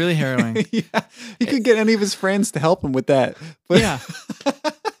is really harrowing. Yeah. He could get any of his friends to help him with that. But Yeah.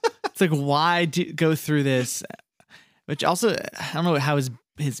 It's like, why go through this? Which also, I don't know how his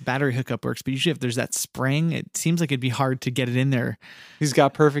battery hookup works, but usually if there's that spring, it seems like it'd be hard to get it in there. he's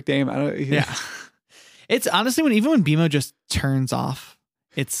got perfect aim. Yeah. It's honestly even when BMO just turns off,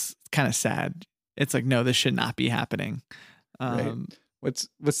 it's kind of sad. It's like, no, this should not be happening. Right. What's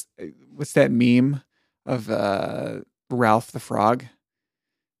that meme of Ralph the Frog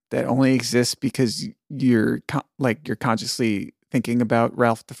that only exists because you're consciously thinking about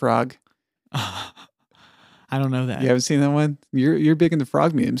Ralph the Frog? I don't know that. You haven't seen that one? You're big into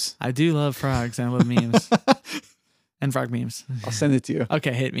frog memes. I do love frogs. And I love memes and frog memes. I'll send it to you.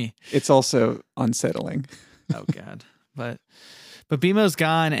 Okay, hit me. It's also unsettling. Oh God. But BMO's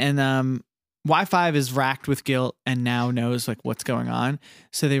gone, and Y5 is racked with guilt and now knows like what's going on.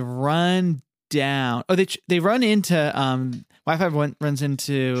 So they run down. Oh, they run into Y5 runs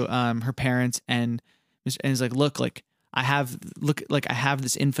into her parents and is like, look, I have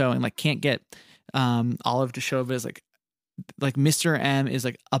this info, and like can't get Olive to show up as like Mr. M is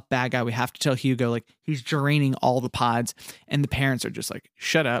like a bad guy. We have to tell Hugo, like he's draining all the pods, and the parents are just like,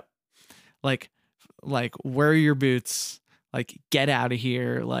 shut up, like wear your boots, like get out of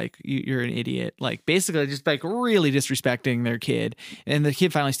here, like you're an idiot, like basically just like really disrespecting their kid. And the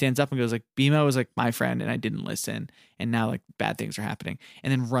kid finally stands up and goes like, BMO was like my friend and I didn't listen, and now like bad things are happening,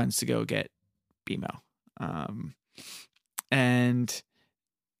 and then runs to go get BMO. And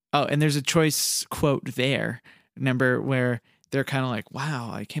there's a choice quote there, remember, where they're kind of like, wow,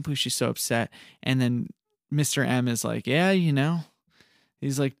 I can't believe she's so upset. And then Mr. M is like, yeah,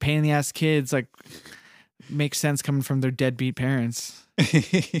 he's like pain in the ass kids, like makes sense coming from their deadbeat parents.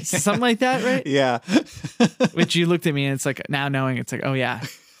 Something like that, right? Yeah. Which you looked at me and it's like, now knowing, it's like, oh yeah,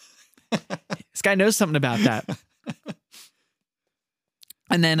 this guy knows something about that.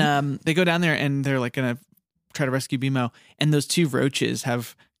 And then they go down there and they're like gonna try to rescue BMO, and those 2 roaches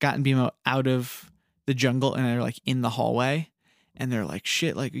have gotten BMO out of the jungle and they're like in the hallway, and they're like,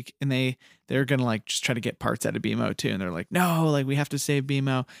 shit, like, and they're gonna like just try to get parts out of BMO too, and they're like, no, like we have to save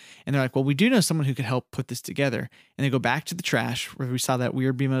BMO. And they're like, well, we do know someone who could help put this together. And they go back to the trash where we saw that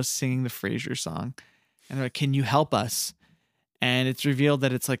weird BMO singing the Frasier song, and they're like, can you help us? And it's revealed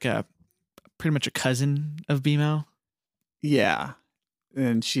that it's like pretty much a cousin of BMO. Yeah.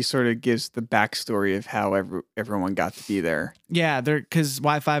 And she sort of gives the backstory of how everyone got to be there. Yeah, because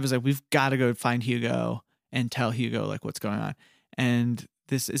Y5 is like, we've got to go find Hugo and tell Hugo like what's going on. And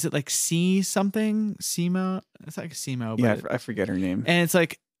this, is it like Simo? It's like Simo. Yeah, but I forget her name. And it's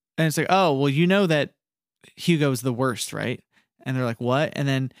like, oh, well, you know that Hugo's the worst, right? And they're like, what? And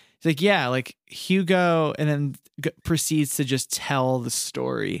then it's like, yeah, like Hugo, and then proceeds to just tell the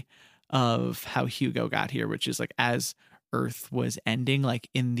story of how Hugo got here, which is like as Earth was ending, like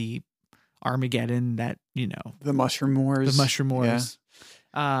in the Armageddon, that the Mushroom Wars.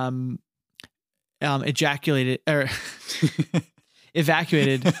 Ejaculated or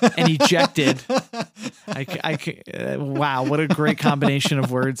evacuated and ejected. Wow, what a great combination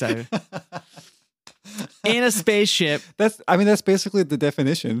of words! In a spaceship. That's basically the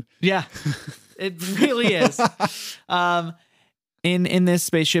definition. Yeah, it really is. In this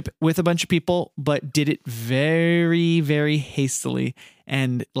spaceship with a bunch of people, but did it very, very hastily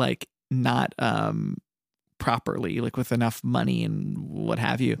and like not properly, like with enough money and what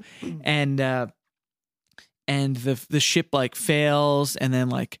have you. And the ship like fails, and then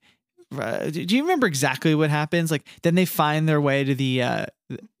like do you remember exactly what happens? Like then they find their way to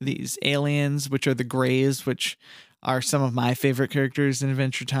these aliens, which are the Greys, which are some of my favorite characters in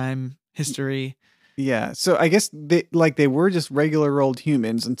Adventure Time history. Yeah, so I guess they were just regular old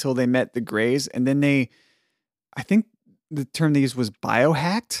humans until they met the Greys, and then I think the term they used was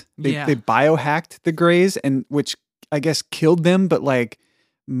biohacked. Yeah. They biohacked the Greys, and which I guess killed them, but like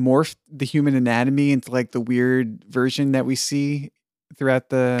morphed the human anatomy into like the weird version that we see throughout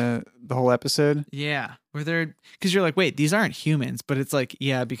the whole episode. Yeah, where they're because you're like, wait, these aren't humans, but it's like,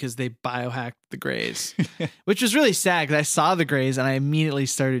 yeah, because they biohacked the Greys, which was really sad because I saw the Greys and I immediately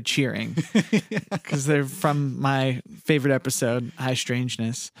started cheering because they're from my favorite episode, High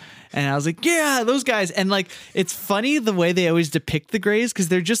Strangeness, and I was like, yeah, those guys. And like, it's funny the way they always depict the Greys because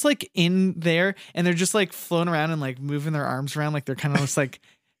they're just like in there and they're just like floating around and like moving their arms around like they're kind of just like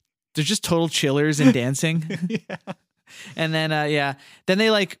they're just total chillers and dancing. Yeah. And then, then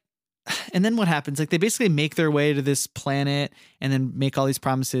they like, and then what happens? Like they basically make their way to this planet and then make all these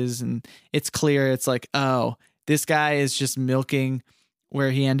promises. And it's clear. It's like, oh, this guy is just milking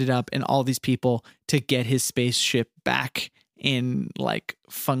where he ended up and all these people to get his spaceship back in like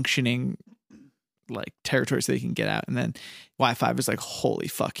functioning like territory so they can get out. And then Y5 is like, holy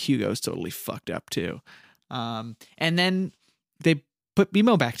fuck, Hugo's totally fucked up too. And then they put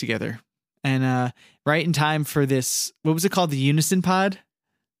BMO back together. And right in time for this, what was it called? The Unison pod?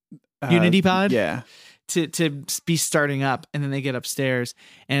 Unity pod? Yeah. To be starting up. And then they get upstairs.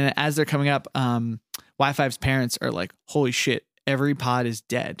 And as they're coming up, Y5's parents are like, holy shit, every pod is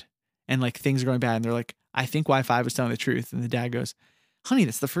dead. And like things are going bad. And they're like, I think Y5 was telling the truth. And the dad goes, honey,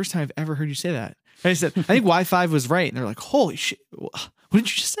 that's the first time I've ever heard you say that. And I said, I think Y5 was right. And they're like, holy shit, what did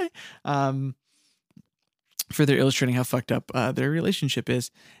you just say? Further illustrating how fucked up their relationship is.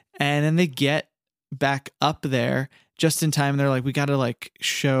 And then they get back up there just in time. They're like, we got to like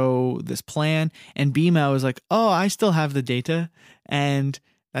show this plan. And BMO is like, oh, I still have the data. And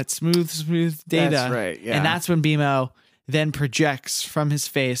that smooth data. That's right. Yeah. And that's when BMO then projects from his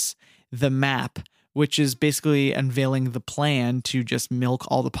face the map, which is basically unveiling the plan to just milk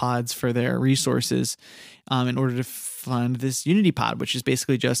all the pods for their resources in order to fund this Unity pod, which is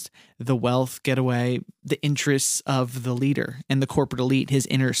basically just the wealth getaway, the interests of the leader and the corporate elite, his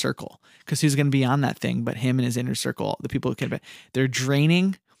inner circle. Because who's going to be on that thing but him and his inner circle, the people who can. They're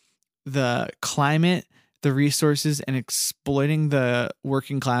draining the climate, the resources, and exploiting the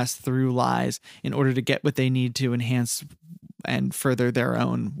working class through lies in order to get what they need to enhance and further their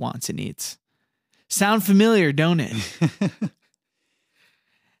own wants and needs. Sound familiar, don't it?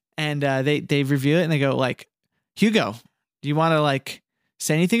 And they review it and they go like, Hugo, do you want to like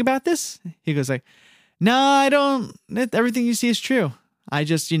say anything about this? He goes like, no, I don't. Everything you see is true. I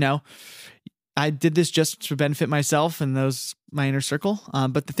just, I did this just to benefit myself and my inner circle.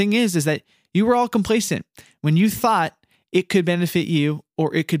 But the thing is that you were all complacent when you thought it could benefit you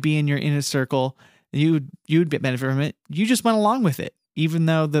or it could be in your inner circle. You'd benefit from it. You just went along with it, even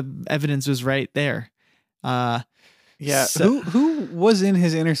though the evidence was right there. Yeah. So, Who was in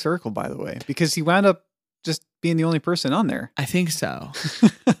his inner circle, by the way? Because he wound up just being the only person on there. I think so.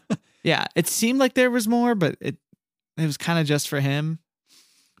 Yeah. It seemed like there was more, but it was kind of just for him.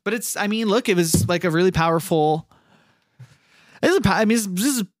 But look, it was like a really powerful.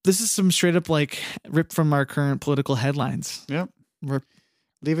 This is some straight up like ripped from our current political headlines. Yep.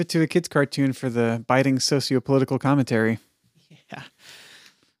 Leave it to a kid's cartoon for the biting socio-political commentary. Yeah.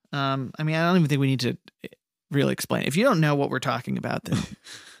 I don't even think we need to really explain. If you don't know what we're talking about, then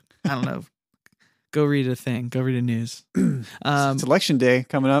I don't know. Go read a thing. Go read a news. It's election day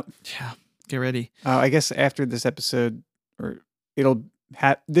coming up. Yeah. Get ready. I guess after this episode, or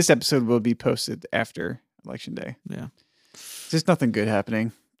this episode will be posted after election day. Yeah. Just nothing good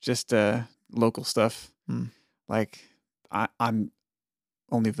happening. Just local stuff. Like I'm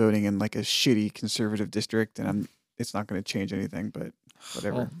only voting in like a shitty conservative district, and it's not going to change anything. But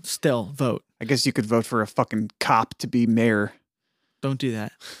whatever. Well, still vote. I guess you could vote for a fucking cop to be mayor. Don't do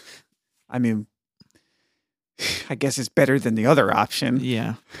that. I mean, I guess it's better than the other option.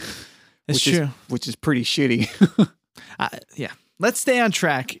 Yeah. It's true. Which is pretty shitty. Yeah. Let's stay on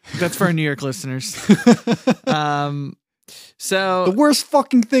track. That's for our New York listeners. So the worst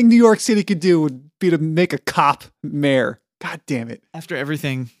fucking thing New York City could do would be to make a cop mayor. God damn it. After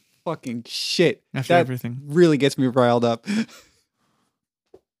everything. Fucking shit. After everything. Really gets me riled up.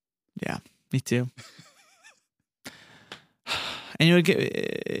 Yeah, me too. And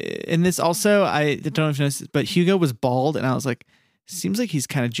in this also, I don't know if you noticed, but Hugo was bald, and I was like, seems like he's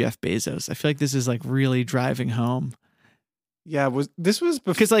kind of Jeff Bezos. I feel like this is like really driving home. Yeah, this was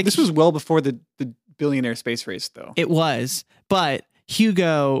well before the billionaire space race, though. It was, but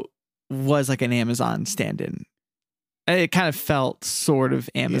Hugo was like an Amazon stand-in. It kind of felt sort of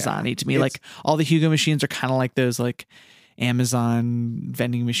Amazon-y to me. Like all the Hugo machines are kind of like those like Amazon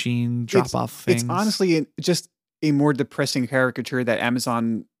vending machine drop-off things. It's honestly just a more depressing caricature that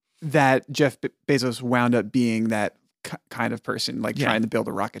Jeff Bezos wound up being that kind of person, like Yeah. trying to build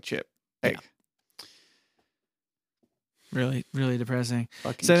a rocket ship. Like, Really, really depressing.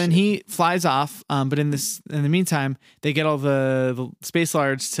 fucking So then shit. he flies off. But in the meantime, they get all the space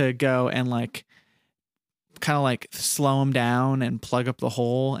lords to go and like kind of like slow him down and plug up the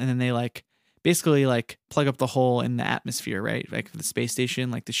hole, and then they like basically like plug up the hole in the atmosphere, right? Like the space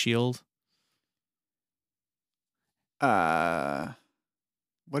station, like the shield. What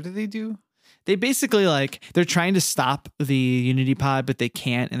do they do? They basically like they're trying to stop the Unity pod, but they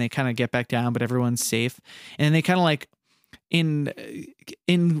can't, and they kind of get back down, but everyone's safe. And then they kind of like in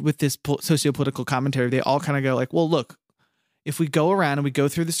with this socio-political commentary, they all kind of go like, well, look, if we go around and we go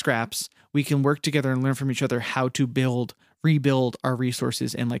through the scraps, we can work together and learn from each other how to rebuild our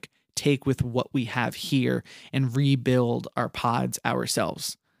resources and like take with what we have here and rebuild our pods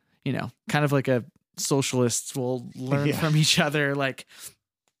ourselves. You know, kind of like a socialists will learn Yeah. from each other, like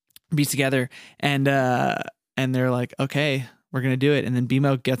be together. And they're like, okay, we're going to do it. And then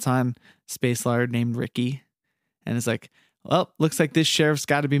BMO gets on Space Lord named Ricky and is like, well, looks like this sheriff's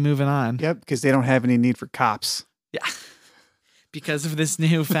got to be moving on. Yep, because they don't have any need for cops. Yeah. Because of this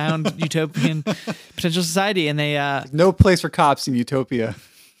newfound utopian potential society. And they, No place for cops in Utopia.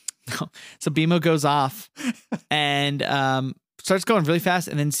 so BMO goes off and starts going really fast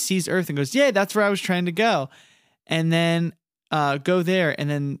and then sees Earth and goes, yeah, that's where I was trying to go. And then go there. And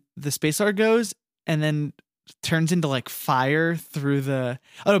then the Space Lord goes and then turns into like fire through the,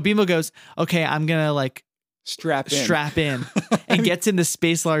 oh no, BMO goes, okay, I'm going to like Strap in. and gets in the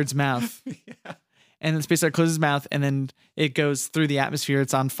Space Lord's mouth. Yeah. And the Space Lord closes his mouth and then it goes through the atmosphere.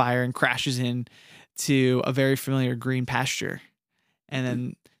 It's on fire and crashes in to a very familiar green pasture. And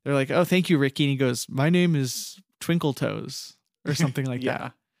then they're like, oh, thank you, Ricky. And he goes, my name is Twinkle Toes or something like Yeah.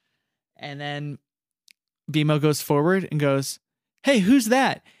 that. And then BMO goes forward and goes, hey, who's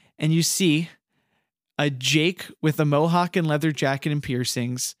that? And you see a Jake with a mohawk and leather jacket and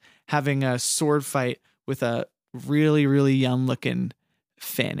piercings having a sword fight with a really, really young looking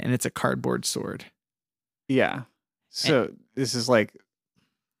Finn. And it's a cardboard sword. Yeah. So this is like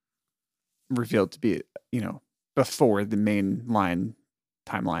revealed to be, before the main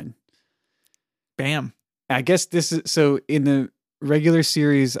timeline. Bam. I guess this is so in the regular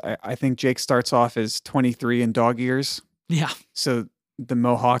series, I think Jake starts off as 23 in dog years. Yeah. So the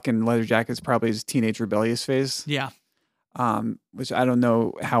mohawk and leather jacket is probably his teenage rebellious phase. Yeah. Which I don't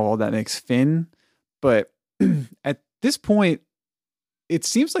know how all that makes Finn, but at this point, it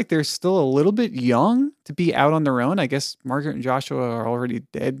seems like they're still a little bit young to be out on their own. I guess Margaret and Joshua are already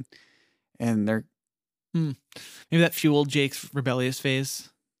dead, and they're Maybe that fueled Jake's rebellious phase.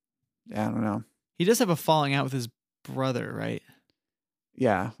 I don't know. He does have a falling out with his brother, right?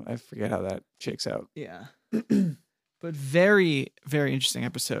 Yeah, I forget how that shakes out. Yeah. But very, very interesting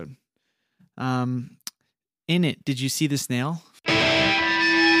episode. In it, did you see the snail?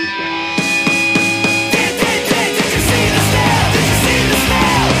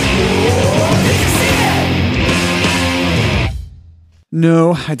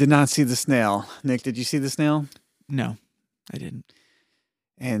 No, I did not see the snail. Nick, did you see the snail? No, I didn't.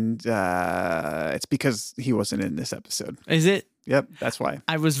 And it's because he wasn't in this episode. Is it? Yep, that's why.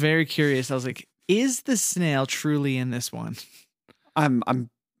 I was very curious. I was like, is the snail truly in this one? I'm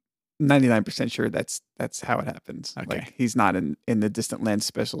 99% sure that's how it happens. Okay. Like he's not in the Distant Land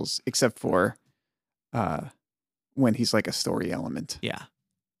specials except for when he's like a story element. Yeah.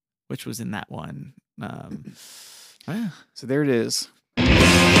 Which was in that one. So there it is.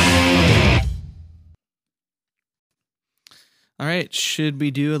 All right. Should we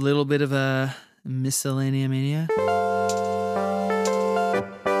do a little bit of a miscellanea mania?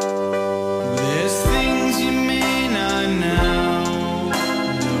 There's things you may not know.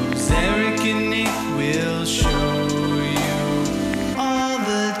 Those Eric and Nick will show you all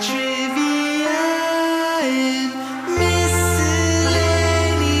the trivia in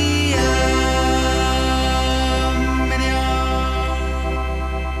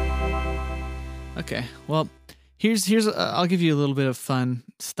miscellanea. Okay. Well, here's I'll give you a little bit of fun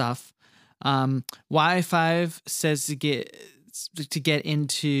stuff. Y5 says to get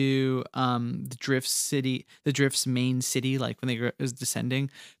into the Drift's main city, like when they is descending,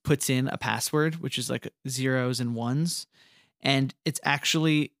 puts in a password which is like zeros and ones, and it's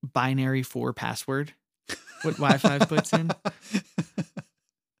actually binary for password. What Y5 puts in.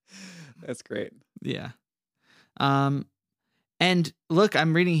 That's great. Yeah. And look,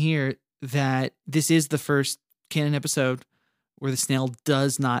 I'm reading here that this is the first canon episode where the snail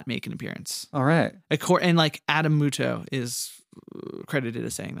does not make an appearance. All right. And like Adam Muto is credited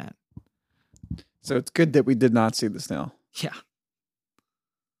as saying that. So it's good that we did not see the snail. Yeah.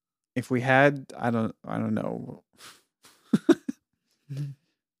 If we had, I don't know. We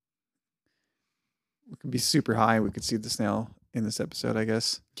could be super high. We could see the snail in this episode, I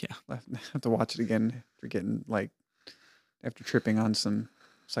guess. Yeah. I have to watch it again after getting after tripping on some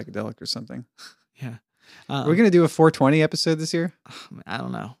psychedelic or something. Yeah. Are we gonna do a 420 episode this year? I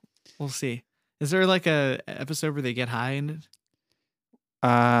don't know. We'll see. Is there like a episode where they get high in it?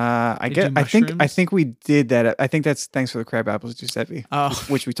 I They get. do I mushrooms? think we did that. I think that's Thanks for the Crab Apples, Giuseppe, Oh.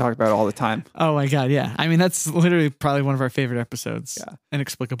 which we talk about all the time. Oh my god, yeah. I mean, that's literally probably one of our favorite episodes. Yeah.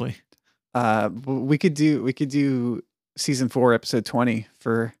 Inexplicably. We could do season 4, episode 20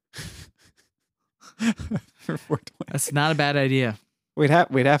 for for 420. That's not a bad idea. We'd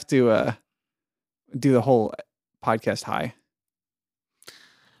have to do the whole podcast high.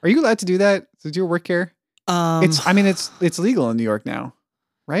 Are you allowed to do that? Does your work care? It's legal in New York now,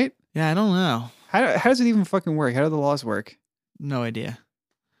 right? Yeah, I don't know. How does it even fucking work? How do the laws work? No idea.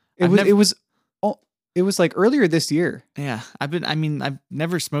 It I've was like earlier this year. Yeah, I've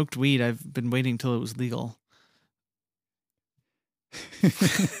never smoked weed. I've been waiting till it was legal.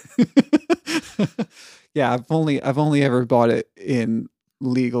 Yeah, I've only ever bought it in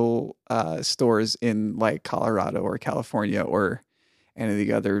legal stores in like Colorado or California or any of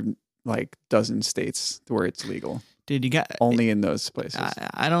the other like dozen states where it's legal. Dude, you got Only in those places.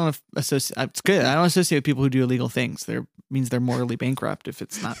 I don't associate. It's good. I don't associate with people who do illegal things. There means they're morally bankrupt if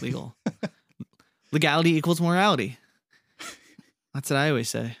it's not legal. Legality equals morality. That's what I always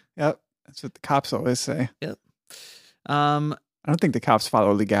say. Yep, that's what the cops always say. Yep. I don't think the cops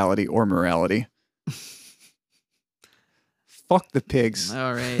follow legality or morality. Fuck the pigs.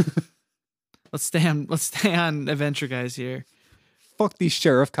 All right. Let's stay on Adventure Guys here. Fuck these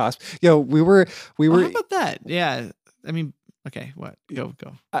sheriff cops. Yo, we were. How about that? Yeah. I mean, okay. What? Go.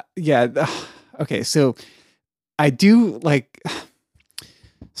 Yeah. Okay. So I do like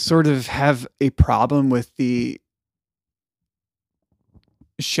sort of have a problem with the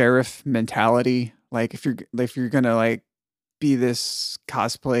sheriff mentality. Like if you're gonna like be this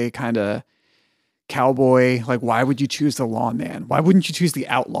cosplay kind of cowboy, like why would you choose the lawman? Why wouldn't you choose the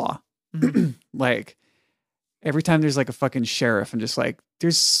outlaw? Mhm. Like every time there's like a fucking sheriff, I'm just like,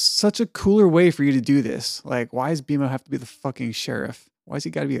 there's such a cooler way for you to do this. Like, why does BMO have to be the fucking sheriff? Why has he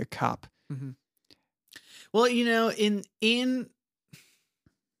got to be a cop? Mhm. Well, in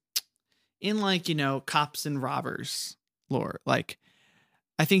like, cops and robbers lore, like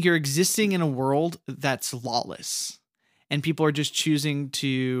I think you're existing in a world that's lawless and people are just choosing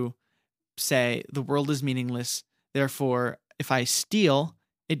to say the world is meaningless. Therefore, if I steal,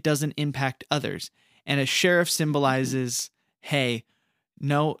 it doesn't impact others. And a sheriff symbolizes, hey,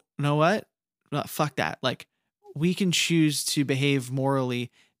 no, what? No, fuck that. Like we can choose to behave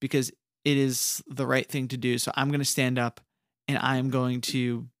morally because it is the right thing to do. So I'm going to stand up and I'm going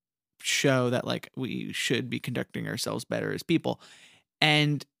to show that like we should be conducting ourselves better as people.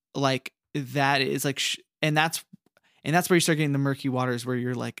 And like that is like, and that's where you start getting the murky waters where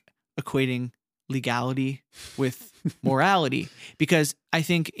you're like equating legality with morality, because I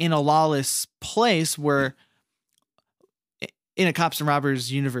think in a lawless place where in a cops and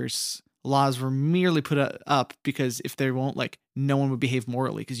robbers universe, laws were merely put up because if they won't, like no one would behave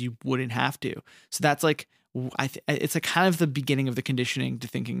morally because you wouldn't have to. So that's like, it's like kind of the beginning of the conditioning to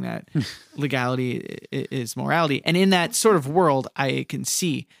thinking that legality is morality. And in that sort of world, I can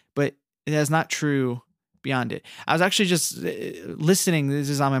see, but it is not true beyond it. I was actually just listening. This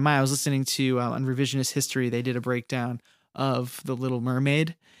is on my mind. I was listening to on Revisionist History. They did a breakdown of The Little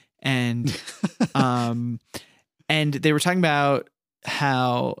Mermaid, and and they were talking about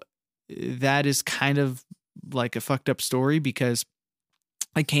how that is kind of like a fucked up story because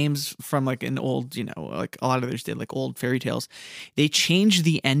it came from like an old, like a lot of others did, like old fairy tales. They changed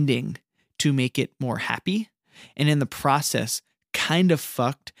the ending to make it more happy, and in the process kind of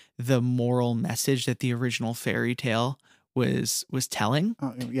fucked the moral message that the original fairy tale was telling.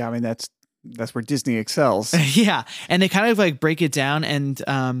 Oh, yeah, I mean that's where Disney excels. Yeah, and they kind of like break it down, and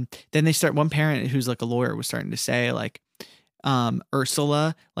then they start. One parent who's like a lawyer was starting to say like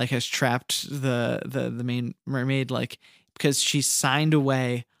Ursula like has trapped the main mermaid, like because she signed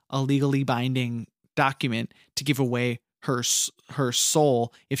away a legally binding document to give away her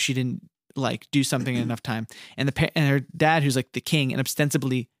soul if she didn't like do something in enough time. And and her dad, who's like the king and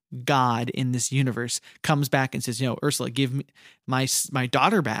ostensibly God in this universe, comes back and says, Ursula, give me my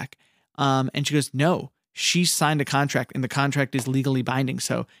daughter back. And she goes, no, she signed a contract and the contract is legally binding.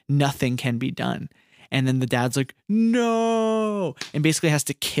 So nothing can be done. And then the dad's like, no, and basically has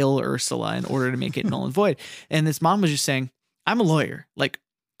to kill Ursula in order to make it null and void. And this mom was just saying, I'm a lawyer. Like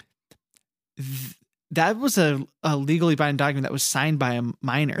that was a legally binding document that was signed by a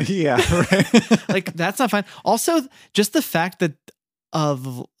minor. Yeah. Right. Like that's not fine. Also, just the fact that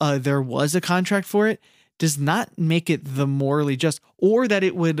of there was a contract for it does not make it the morally just, or that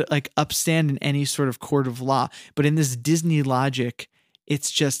it would like upstand in any sort of court of law. But in this Disney logic, it's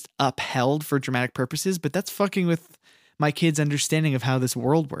just upheld for dramatic purposes. But that's fucking with my kid's understanding of how this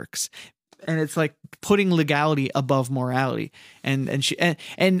world works. And it's like putting legality above morality. And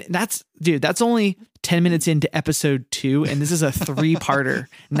that's, dude, that's only 10 minutes into episode 2. And this is a 3-parter,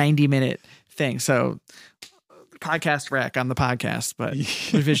 90-minute thing. So podcast wreck on the podcast, but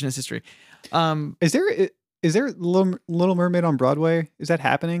revisionist history. Is there Little Mermaid on Broadway? Is that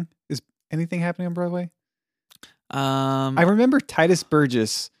happening? Is anything happening on Broadway? I remember Titus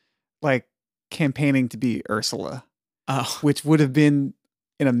Burgess like campaigning to be Ursula, which would have been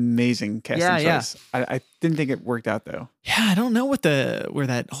an amazing casting choice. I didn't think it worked out though. Yeah, I don't know where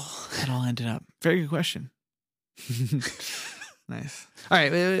that all ended up. Very good question. Nice. All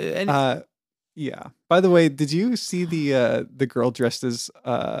right. Yeah. By the way, did you see the girl dressed as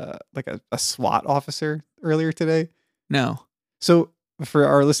like a SWAT officer earlier today? No. So for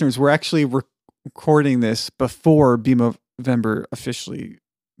our listeners, we're actually recording this before Beamovember officially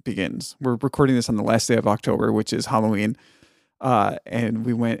begins. We're recording this on the last day of October, which is Halloween. And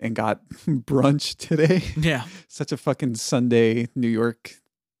we went and got brunch today. Yeah. Such a fucking Sunday New York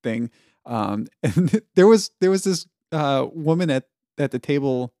thing. And there was this woman at the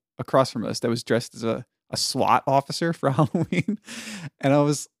table across from us that was dressed as a SWAT officer for Halloween. And I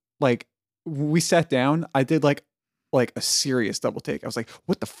was like, we sat down, I did like a serious double take. I was like,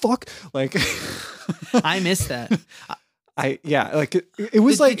 what the fuck? Like I missed that. It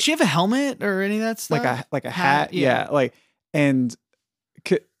was like, did she have a helmet or any of that stuff? Like a hat. Yeah. Like, and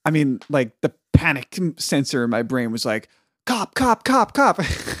I mean, like the panic sensor in my brain was like, cop.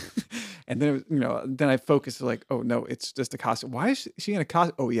 And then, then I focused like, oh no, it's just a costume. Why is she in a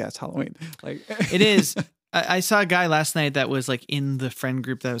costume? Oh yeah, it's Halloween. Like it is. I saw a guy last night that was like in the friend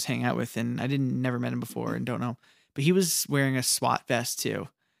group that I was hanging out with, and I never met him before and don't know, but he was wearing a SWAT vest too.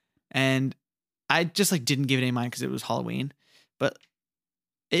 And I just like didn't give it any mind because it was Halloween, but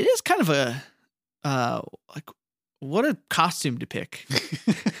it is kind of a, like what a costume to pick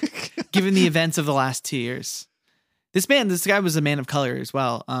given the events of the last 2 years. This guy was a man of color as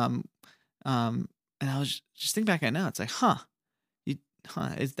well. And I was just thinking back right now, it's like,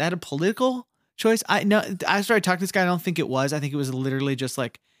 is that a political choice? I started talking to this guy. I don't think it was. I think it was literally just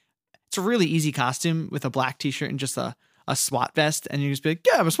like, it's a really easy costume with a black t-shirt and just a SWAT vest. And you just be like,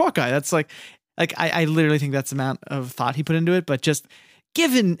 yeah, I'm a SWAT guy. That's like I literally think that's the amount of thought he put into it. But just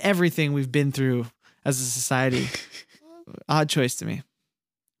given everything we've been through as a society, odd choice to me.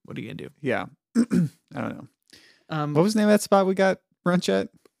 What are you going to do? Yeah. I don't know. What was the name of that spot we got brunch at?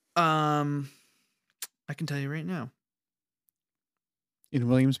 I can tell you right now. In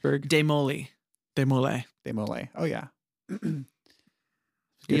Williamsburg? De Mole. Oh, yeah. Do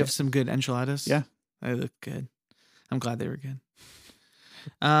you have some good enchiladas? Yeah. They look good. I'm glad they were good.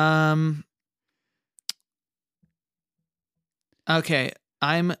 Okay.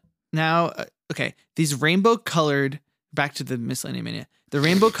 I'm now, okay. These rainbow colored, back to the Miscellaneous Mania, the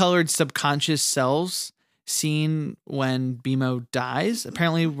rainbow colored subconscious selves seen when BMO dies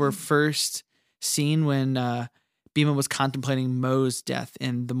apparently were first seen when BMO was contemplating Mo's death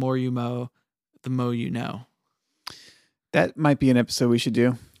in The More You Mow, The Mo You Know. That might be an episode we should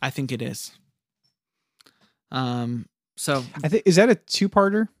do. I think it is. So I think, is that a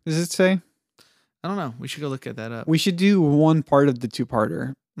 2-parter? Does it say? I don't know. We should go look at that up. We should do one part of the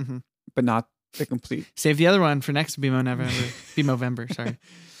 2-parter, but not the complete. Save the other one for next BMO-Vember, sorry.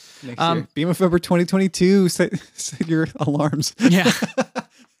 Next year. Beamovember 2022. Set your alarms. Yeah.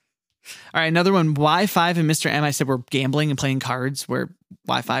 All right, another one. Y5 and Mr. M, I said, were gambling and playing cards where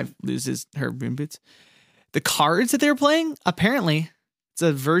Y5 loses her moon boots. The cards that they were playing, apparently, it's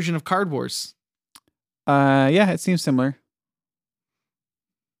a version of Card Wars. Yeah, it seems similar.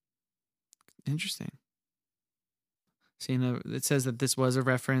 Interesting. So, it says that this was a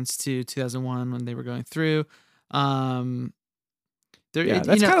reference to 2001 when they were going through. That's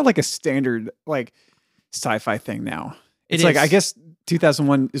kind of like a standard like sci-fi thing now. It's like, is. I guess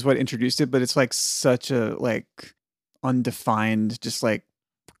 2001 is what introduced it, but it's like such a like undefined just like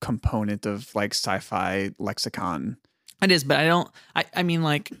component of like sci-fi lexicon. It is, but I don't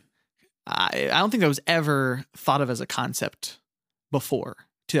think that was ever thought of as a concept before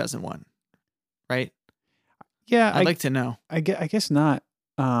 2001, right? Yeah, I'd like to know. I guess not.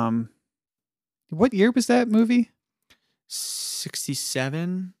 What year was that movie?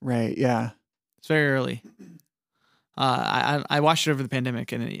 67. Right. Yeah. It's very early. I watched it over the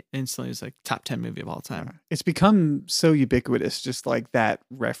pandemic and it instantly was like top 10 movie of all time. It's become so ubiquitous, just like that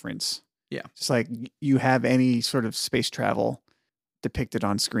reference. Yeah. Just like you have any sort of space travel, depicted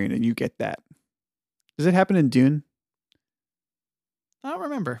on screen, and you get that. Does it happen in Dune? I don't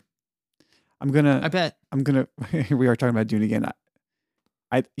remember. I bet. Here we are talking about Dune again.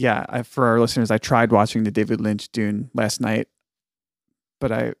 For our listeners, I tried watching the David Lynch Dune last night,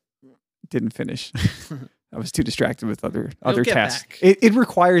 but I didn't finish. I was too distracted with other tasks. Back. It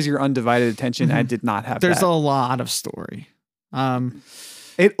requires your undivided attention. I did not have There's that. a lot of story.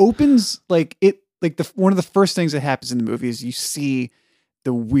 It opens one of the first things that happens in the movie is you see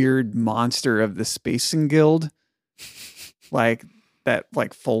the weird monster of the Spacing Guild,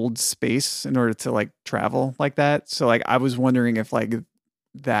 that folds space in order to travel like that. So I was wondering if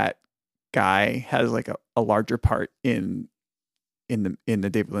that guy has a larger part in the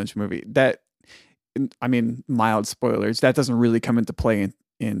David Lynch movie. That, I mean, mild spoilers, that doesn't really come into play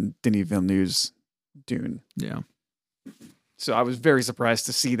in Denis Villeneuve's Dune. Yeah. So I was very surprised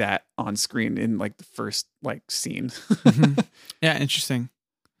to see that on screen in the first scene. Mm-hmm. Yeah, interesting.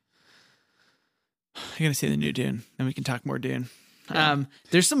 I gotta see the new Dune, then we can talk more Dune. Yeah.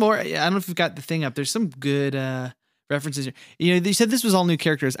 There's some more. I don't know if you've got the thing up. There's some good references here. You said this was all new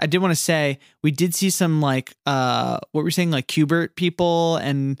characters. I did want to say we did see some what were we saying, Qbert people,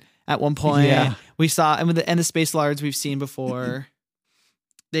 and at one point we saw and the Space Lards we've seen before.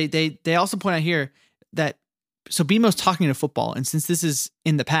 They also point out here that so BMO's talking to football, and since this is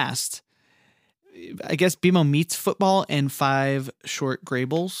in the past, I guess BMO meets football in 5 short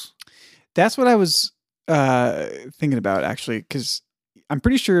Graybles. That's what I was thinking about, actually, because I'm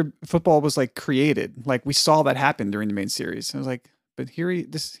pretty sure football was created. We saw that happen during the main series. I was but here he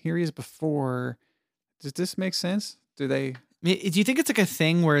is before. Does this make sense? Do you think it's a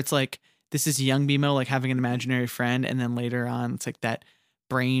thing where it's this is young BMO having an imaginary friend, and then later on it's that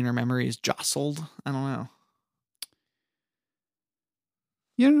brain or memory is jostled? I don't know.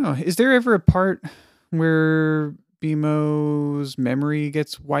 You don't know. Is there ever a part where BMO's memory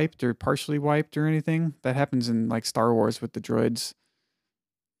gets wiped or partially wiped or anything? That happens in Star Wars with the droids.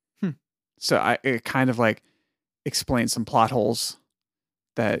 So it kind of explains some plot holes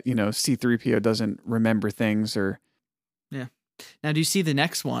that, C-3PO doesn't remember things or. Yeah. Now, do you see the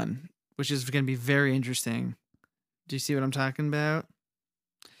next one, which is going to be very interesting? Do you see what I'm talking about?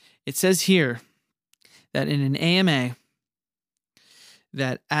 It says here that in an AMA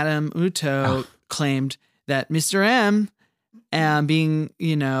that Adam Uto claimed that Mr. M, being,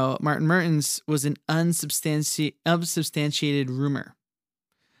 Martin Mertens, was an unsubstantiated rumor.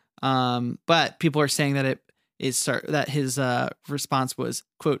 But people are saying that that his response was,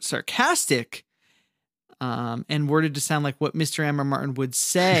 quote, sarcastic, and worded to sound like what Mr. M or Martin would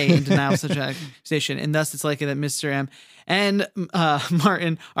say in denial of such accusation. And thus it's likely that Mr. M and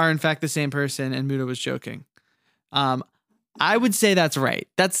Martin are in fact the same person, and Muto was joking. I would say that's right.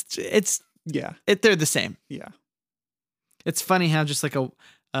 They're the same. Yeah. It's funny how just a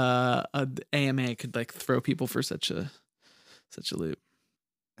AMA could throw people for such a loop.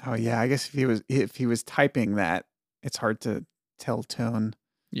 Oh yeah, I guess if he was typing that, it's hard to tell tone.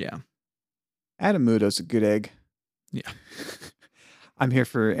 Yeah. Adam Muto's a good egg. Yeah. I'm here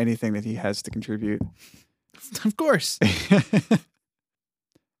for anything that he has to contribute. Of course.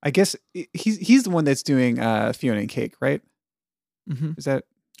 I guess he's the one that's doing Fiona and Cake, right? Mm-hmm. Is that?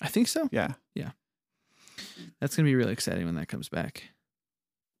 I think so. Yeah. Yeah. That's going to be really exciting when that comes back.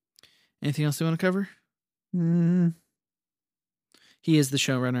 Anything else you want to cover? He is the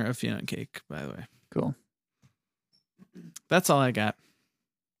showrunner of Fiona and Cake, by the way. Cool. That's all I got.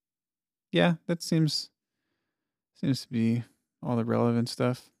 Yeah, that seems to be all the relevant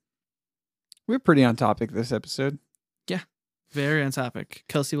stuff. We're pretty on topic this episode. Yeah, very on topic.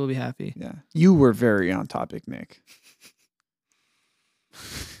 Kelsey will be happy. Yeah, you were very on topic, Nick.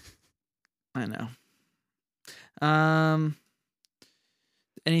 I know.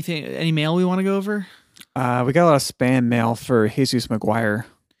 Any mail we want to go over? We got a lot of spam mail for Jesus McGuire.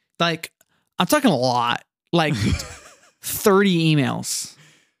 I'm talking a lot. 30 emails.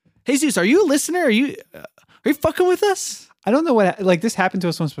 Jesus, are you a listener? Are you fucking with us? I don't know what this happened to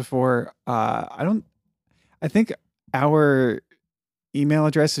us once before. I think our email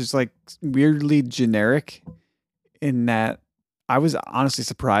address is weirdly generic in that I was honestly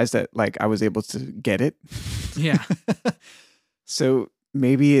surprised that I was able to get it. Yeah. So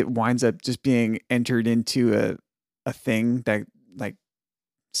maybe it winds up just being entered into a thing that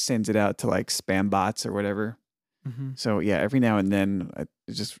sends it out to spam bots or whatever. Mm-hmm. So yeah, every now and then it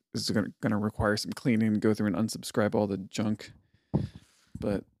just is going to require some cleaning and go through and unsubscribe all the junk.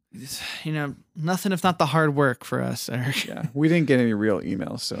 But nothing if not the hard work for us, Eric. Yeah, we didn't get any real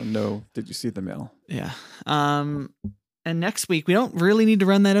emails, so no. Did you see the mail? Yeah. And next week we don't really need to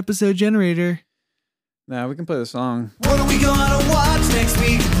run that episode generator. Now we can play the song. What are we gonna watch next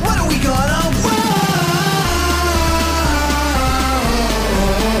week? What are we gonna watch?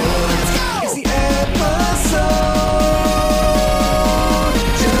 It's the episode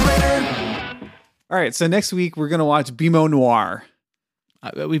generator. All right, so next week we're gonna watch BMO Noir.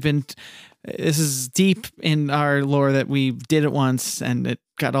 This is deep in our lore that we did it once and it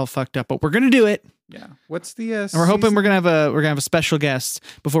got all fucked up, but we're gonna do it. Yeah. What's the? And we're hoping we're gonna have a special guest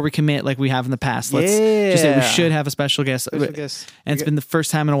before we commit, like we have in the past. Let's just say we should have a special guest. And it's been the first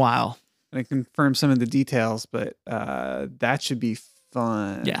time in a while. I confirm some of the details, but that should be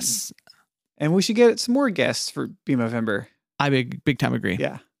fun. Yes. And we should get some more guests for BMovember. I big time agree.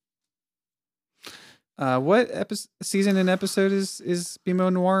 Yeah. What season and episode is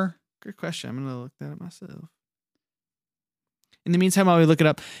BMO Noir? Good question. I'm gonna look that up myself. In the meantime, while we look it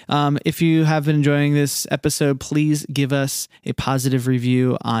up, if you have been enjoying this episode, please give us a positive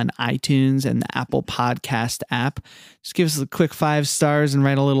review on iTunes and the Apple Podcast app. Just give us a quick 5 stars and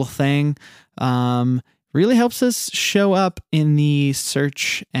write a little thing. Really helps us show up in the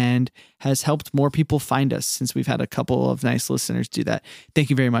search and has helped more people find us since we've had a couple of nice listeners do that. Thank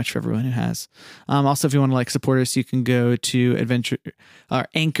you very much for everyone who has. Also, if you want to support us, you can go to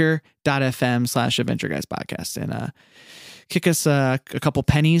anchor.fm/Adventure Guys Podcast and kick us a couple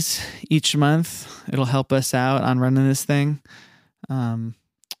pennies each month. It'll help us out on running this thing. What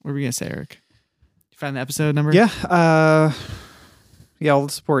were we gonna say, Eric? You find the episode number? Yeah. All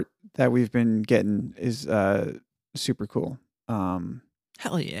the support that we've been getting is super cool.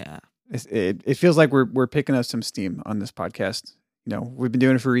 Hell yeah. It feels like we're picking up some steam on this podcast. You know, we've been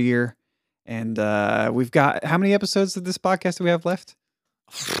doing it for a year, and we've got how many episodes of this podcast do we have left?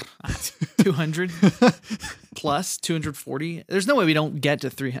 200 plus 240. There's no way we don't get to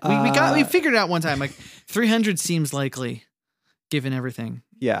 300. We figured it out one time. Like 300 seems likely, given everything.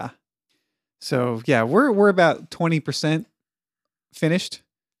 Yeah. So yeah, we're about 20% finished.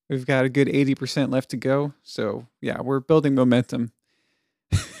 We've got a good 80% left to go. So yeah, we're building momentum.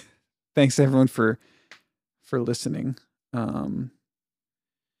 Thanks everyone for listening.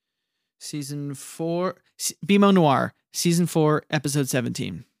 Season 4, BMO Noir, Season 4, Episode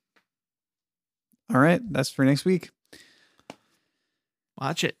 17. All right, that's for next week.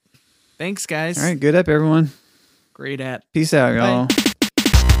 Watch it. Thanks, guys. All right, good up, everyone. Great app. Peace out, y'all. Bye.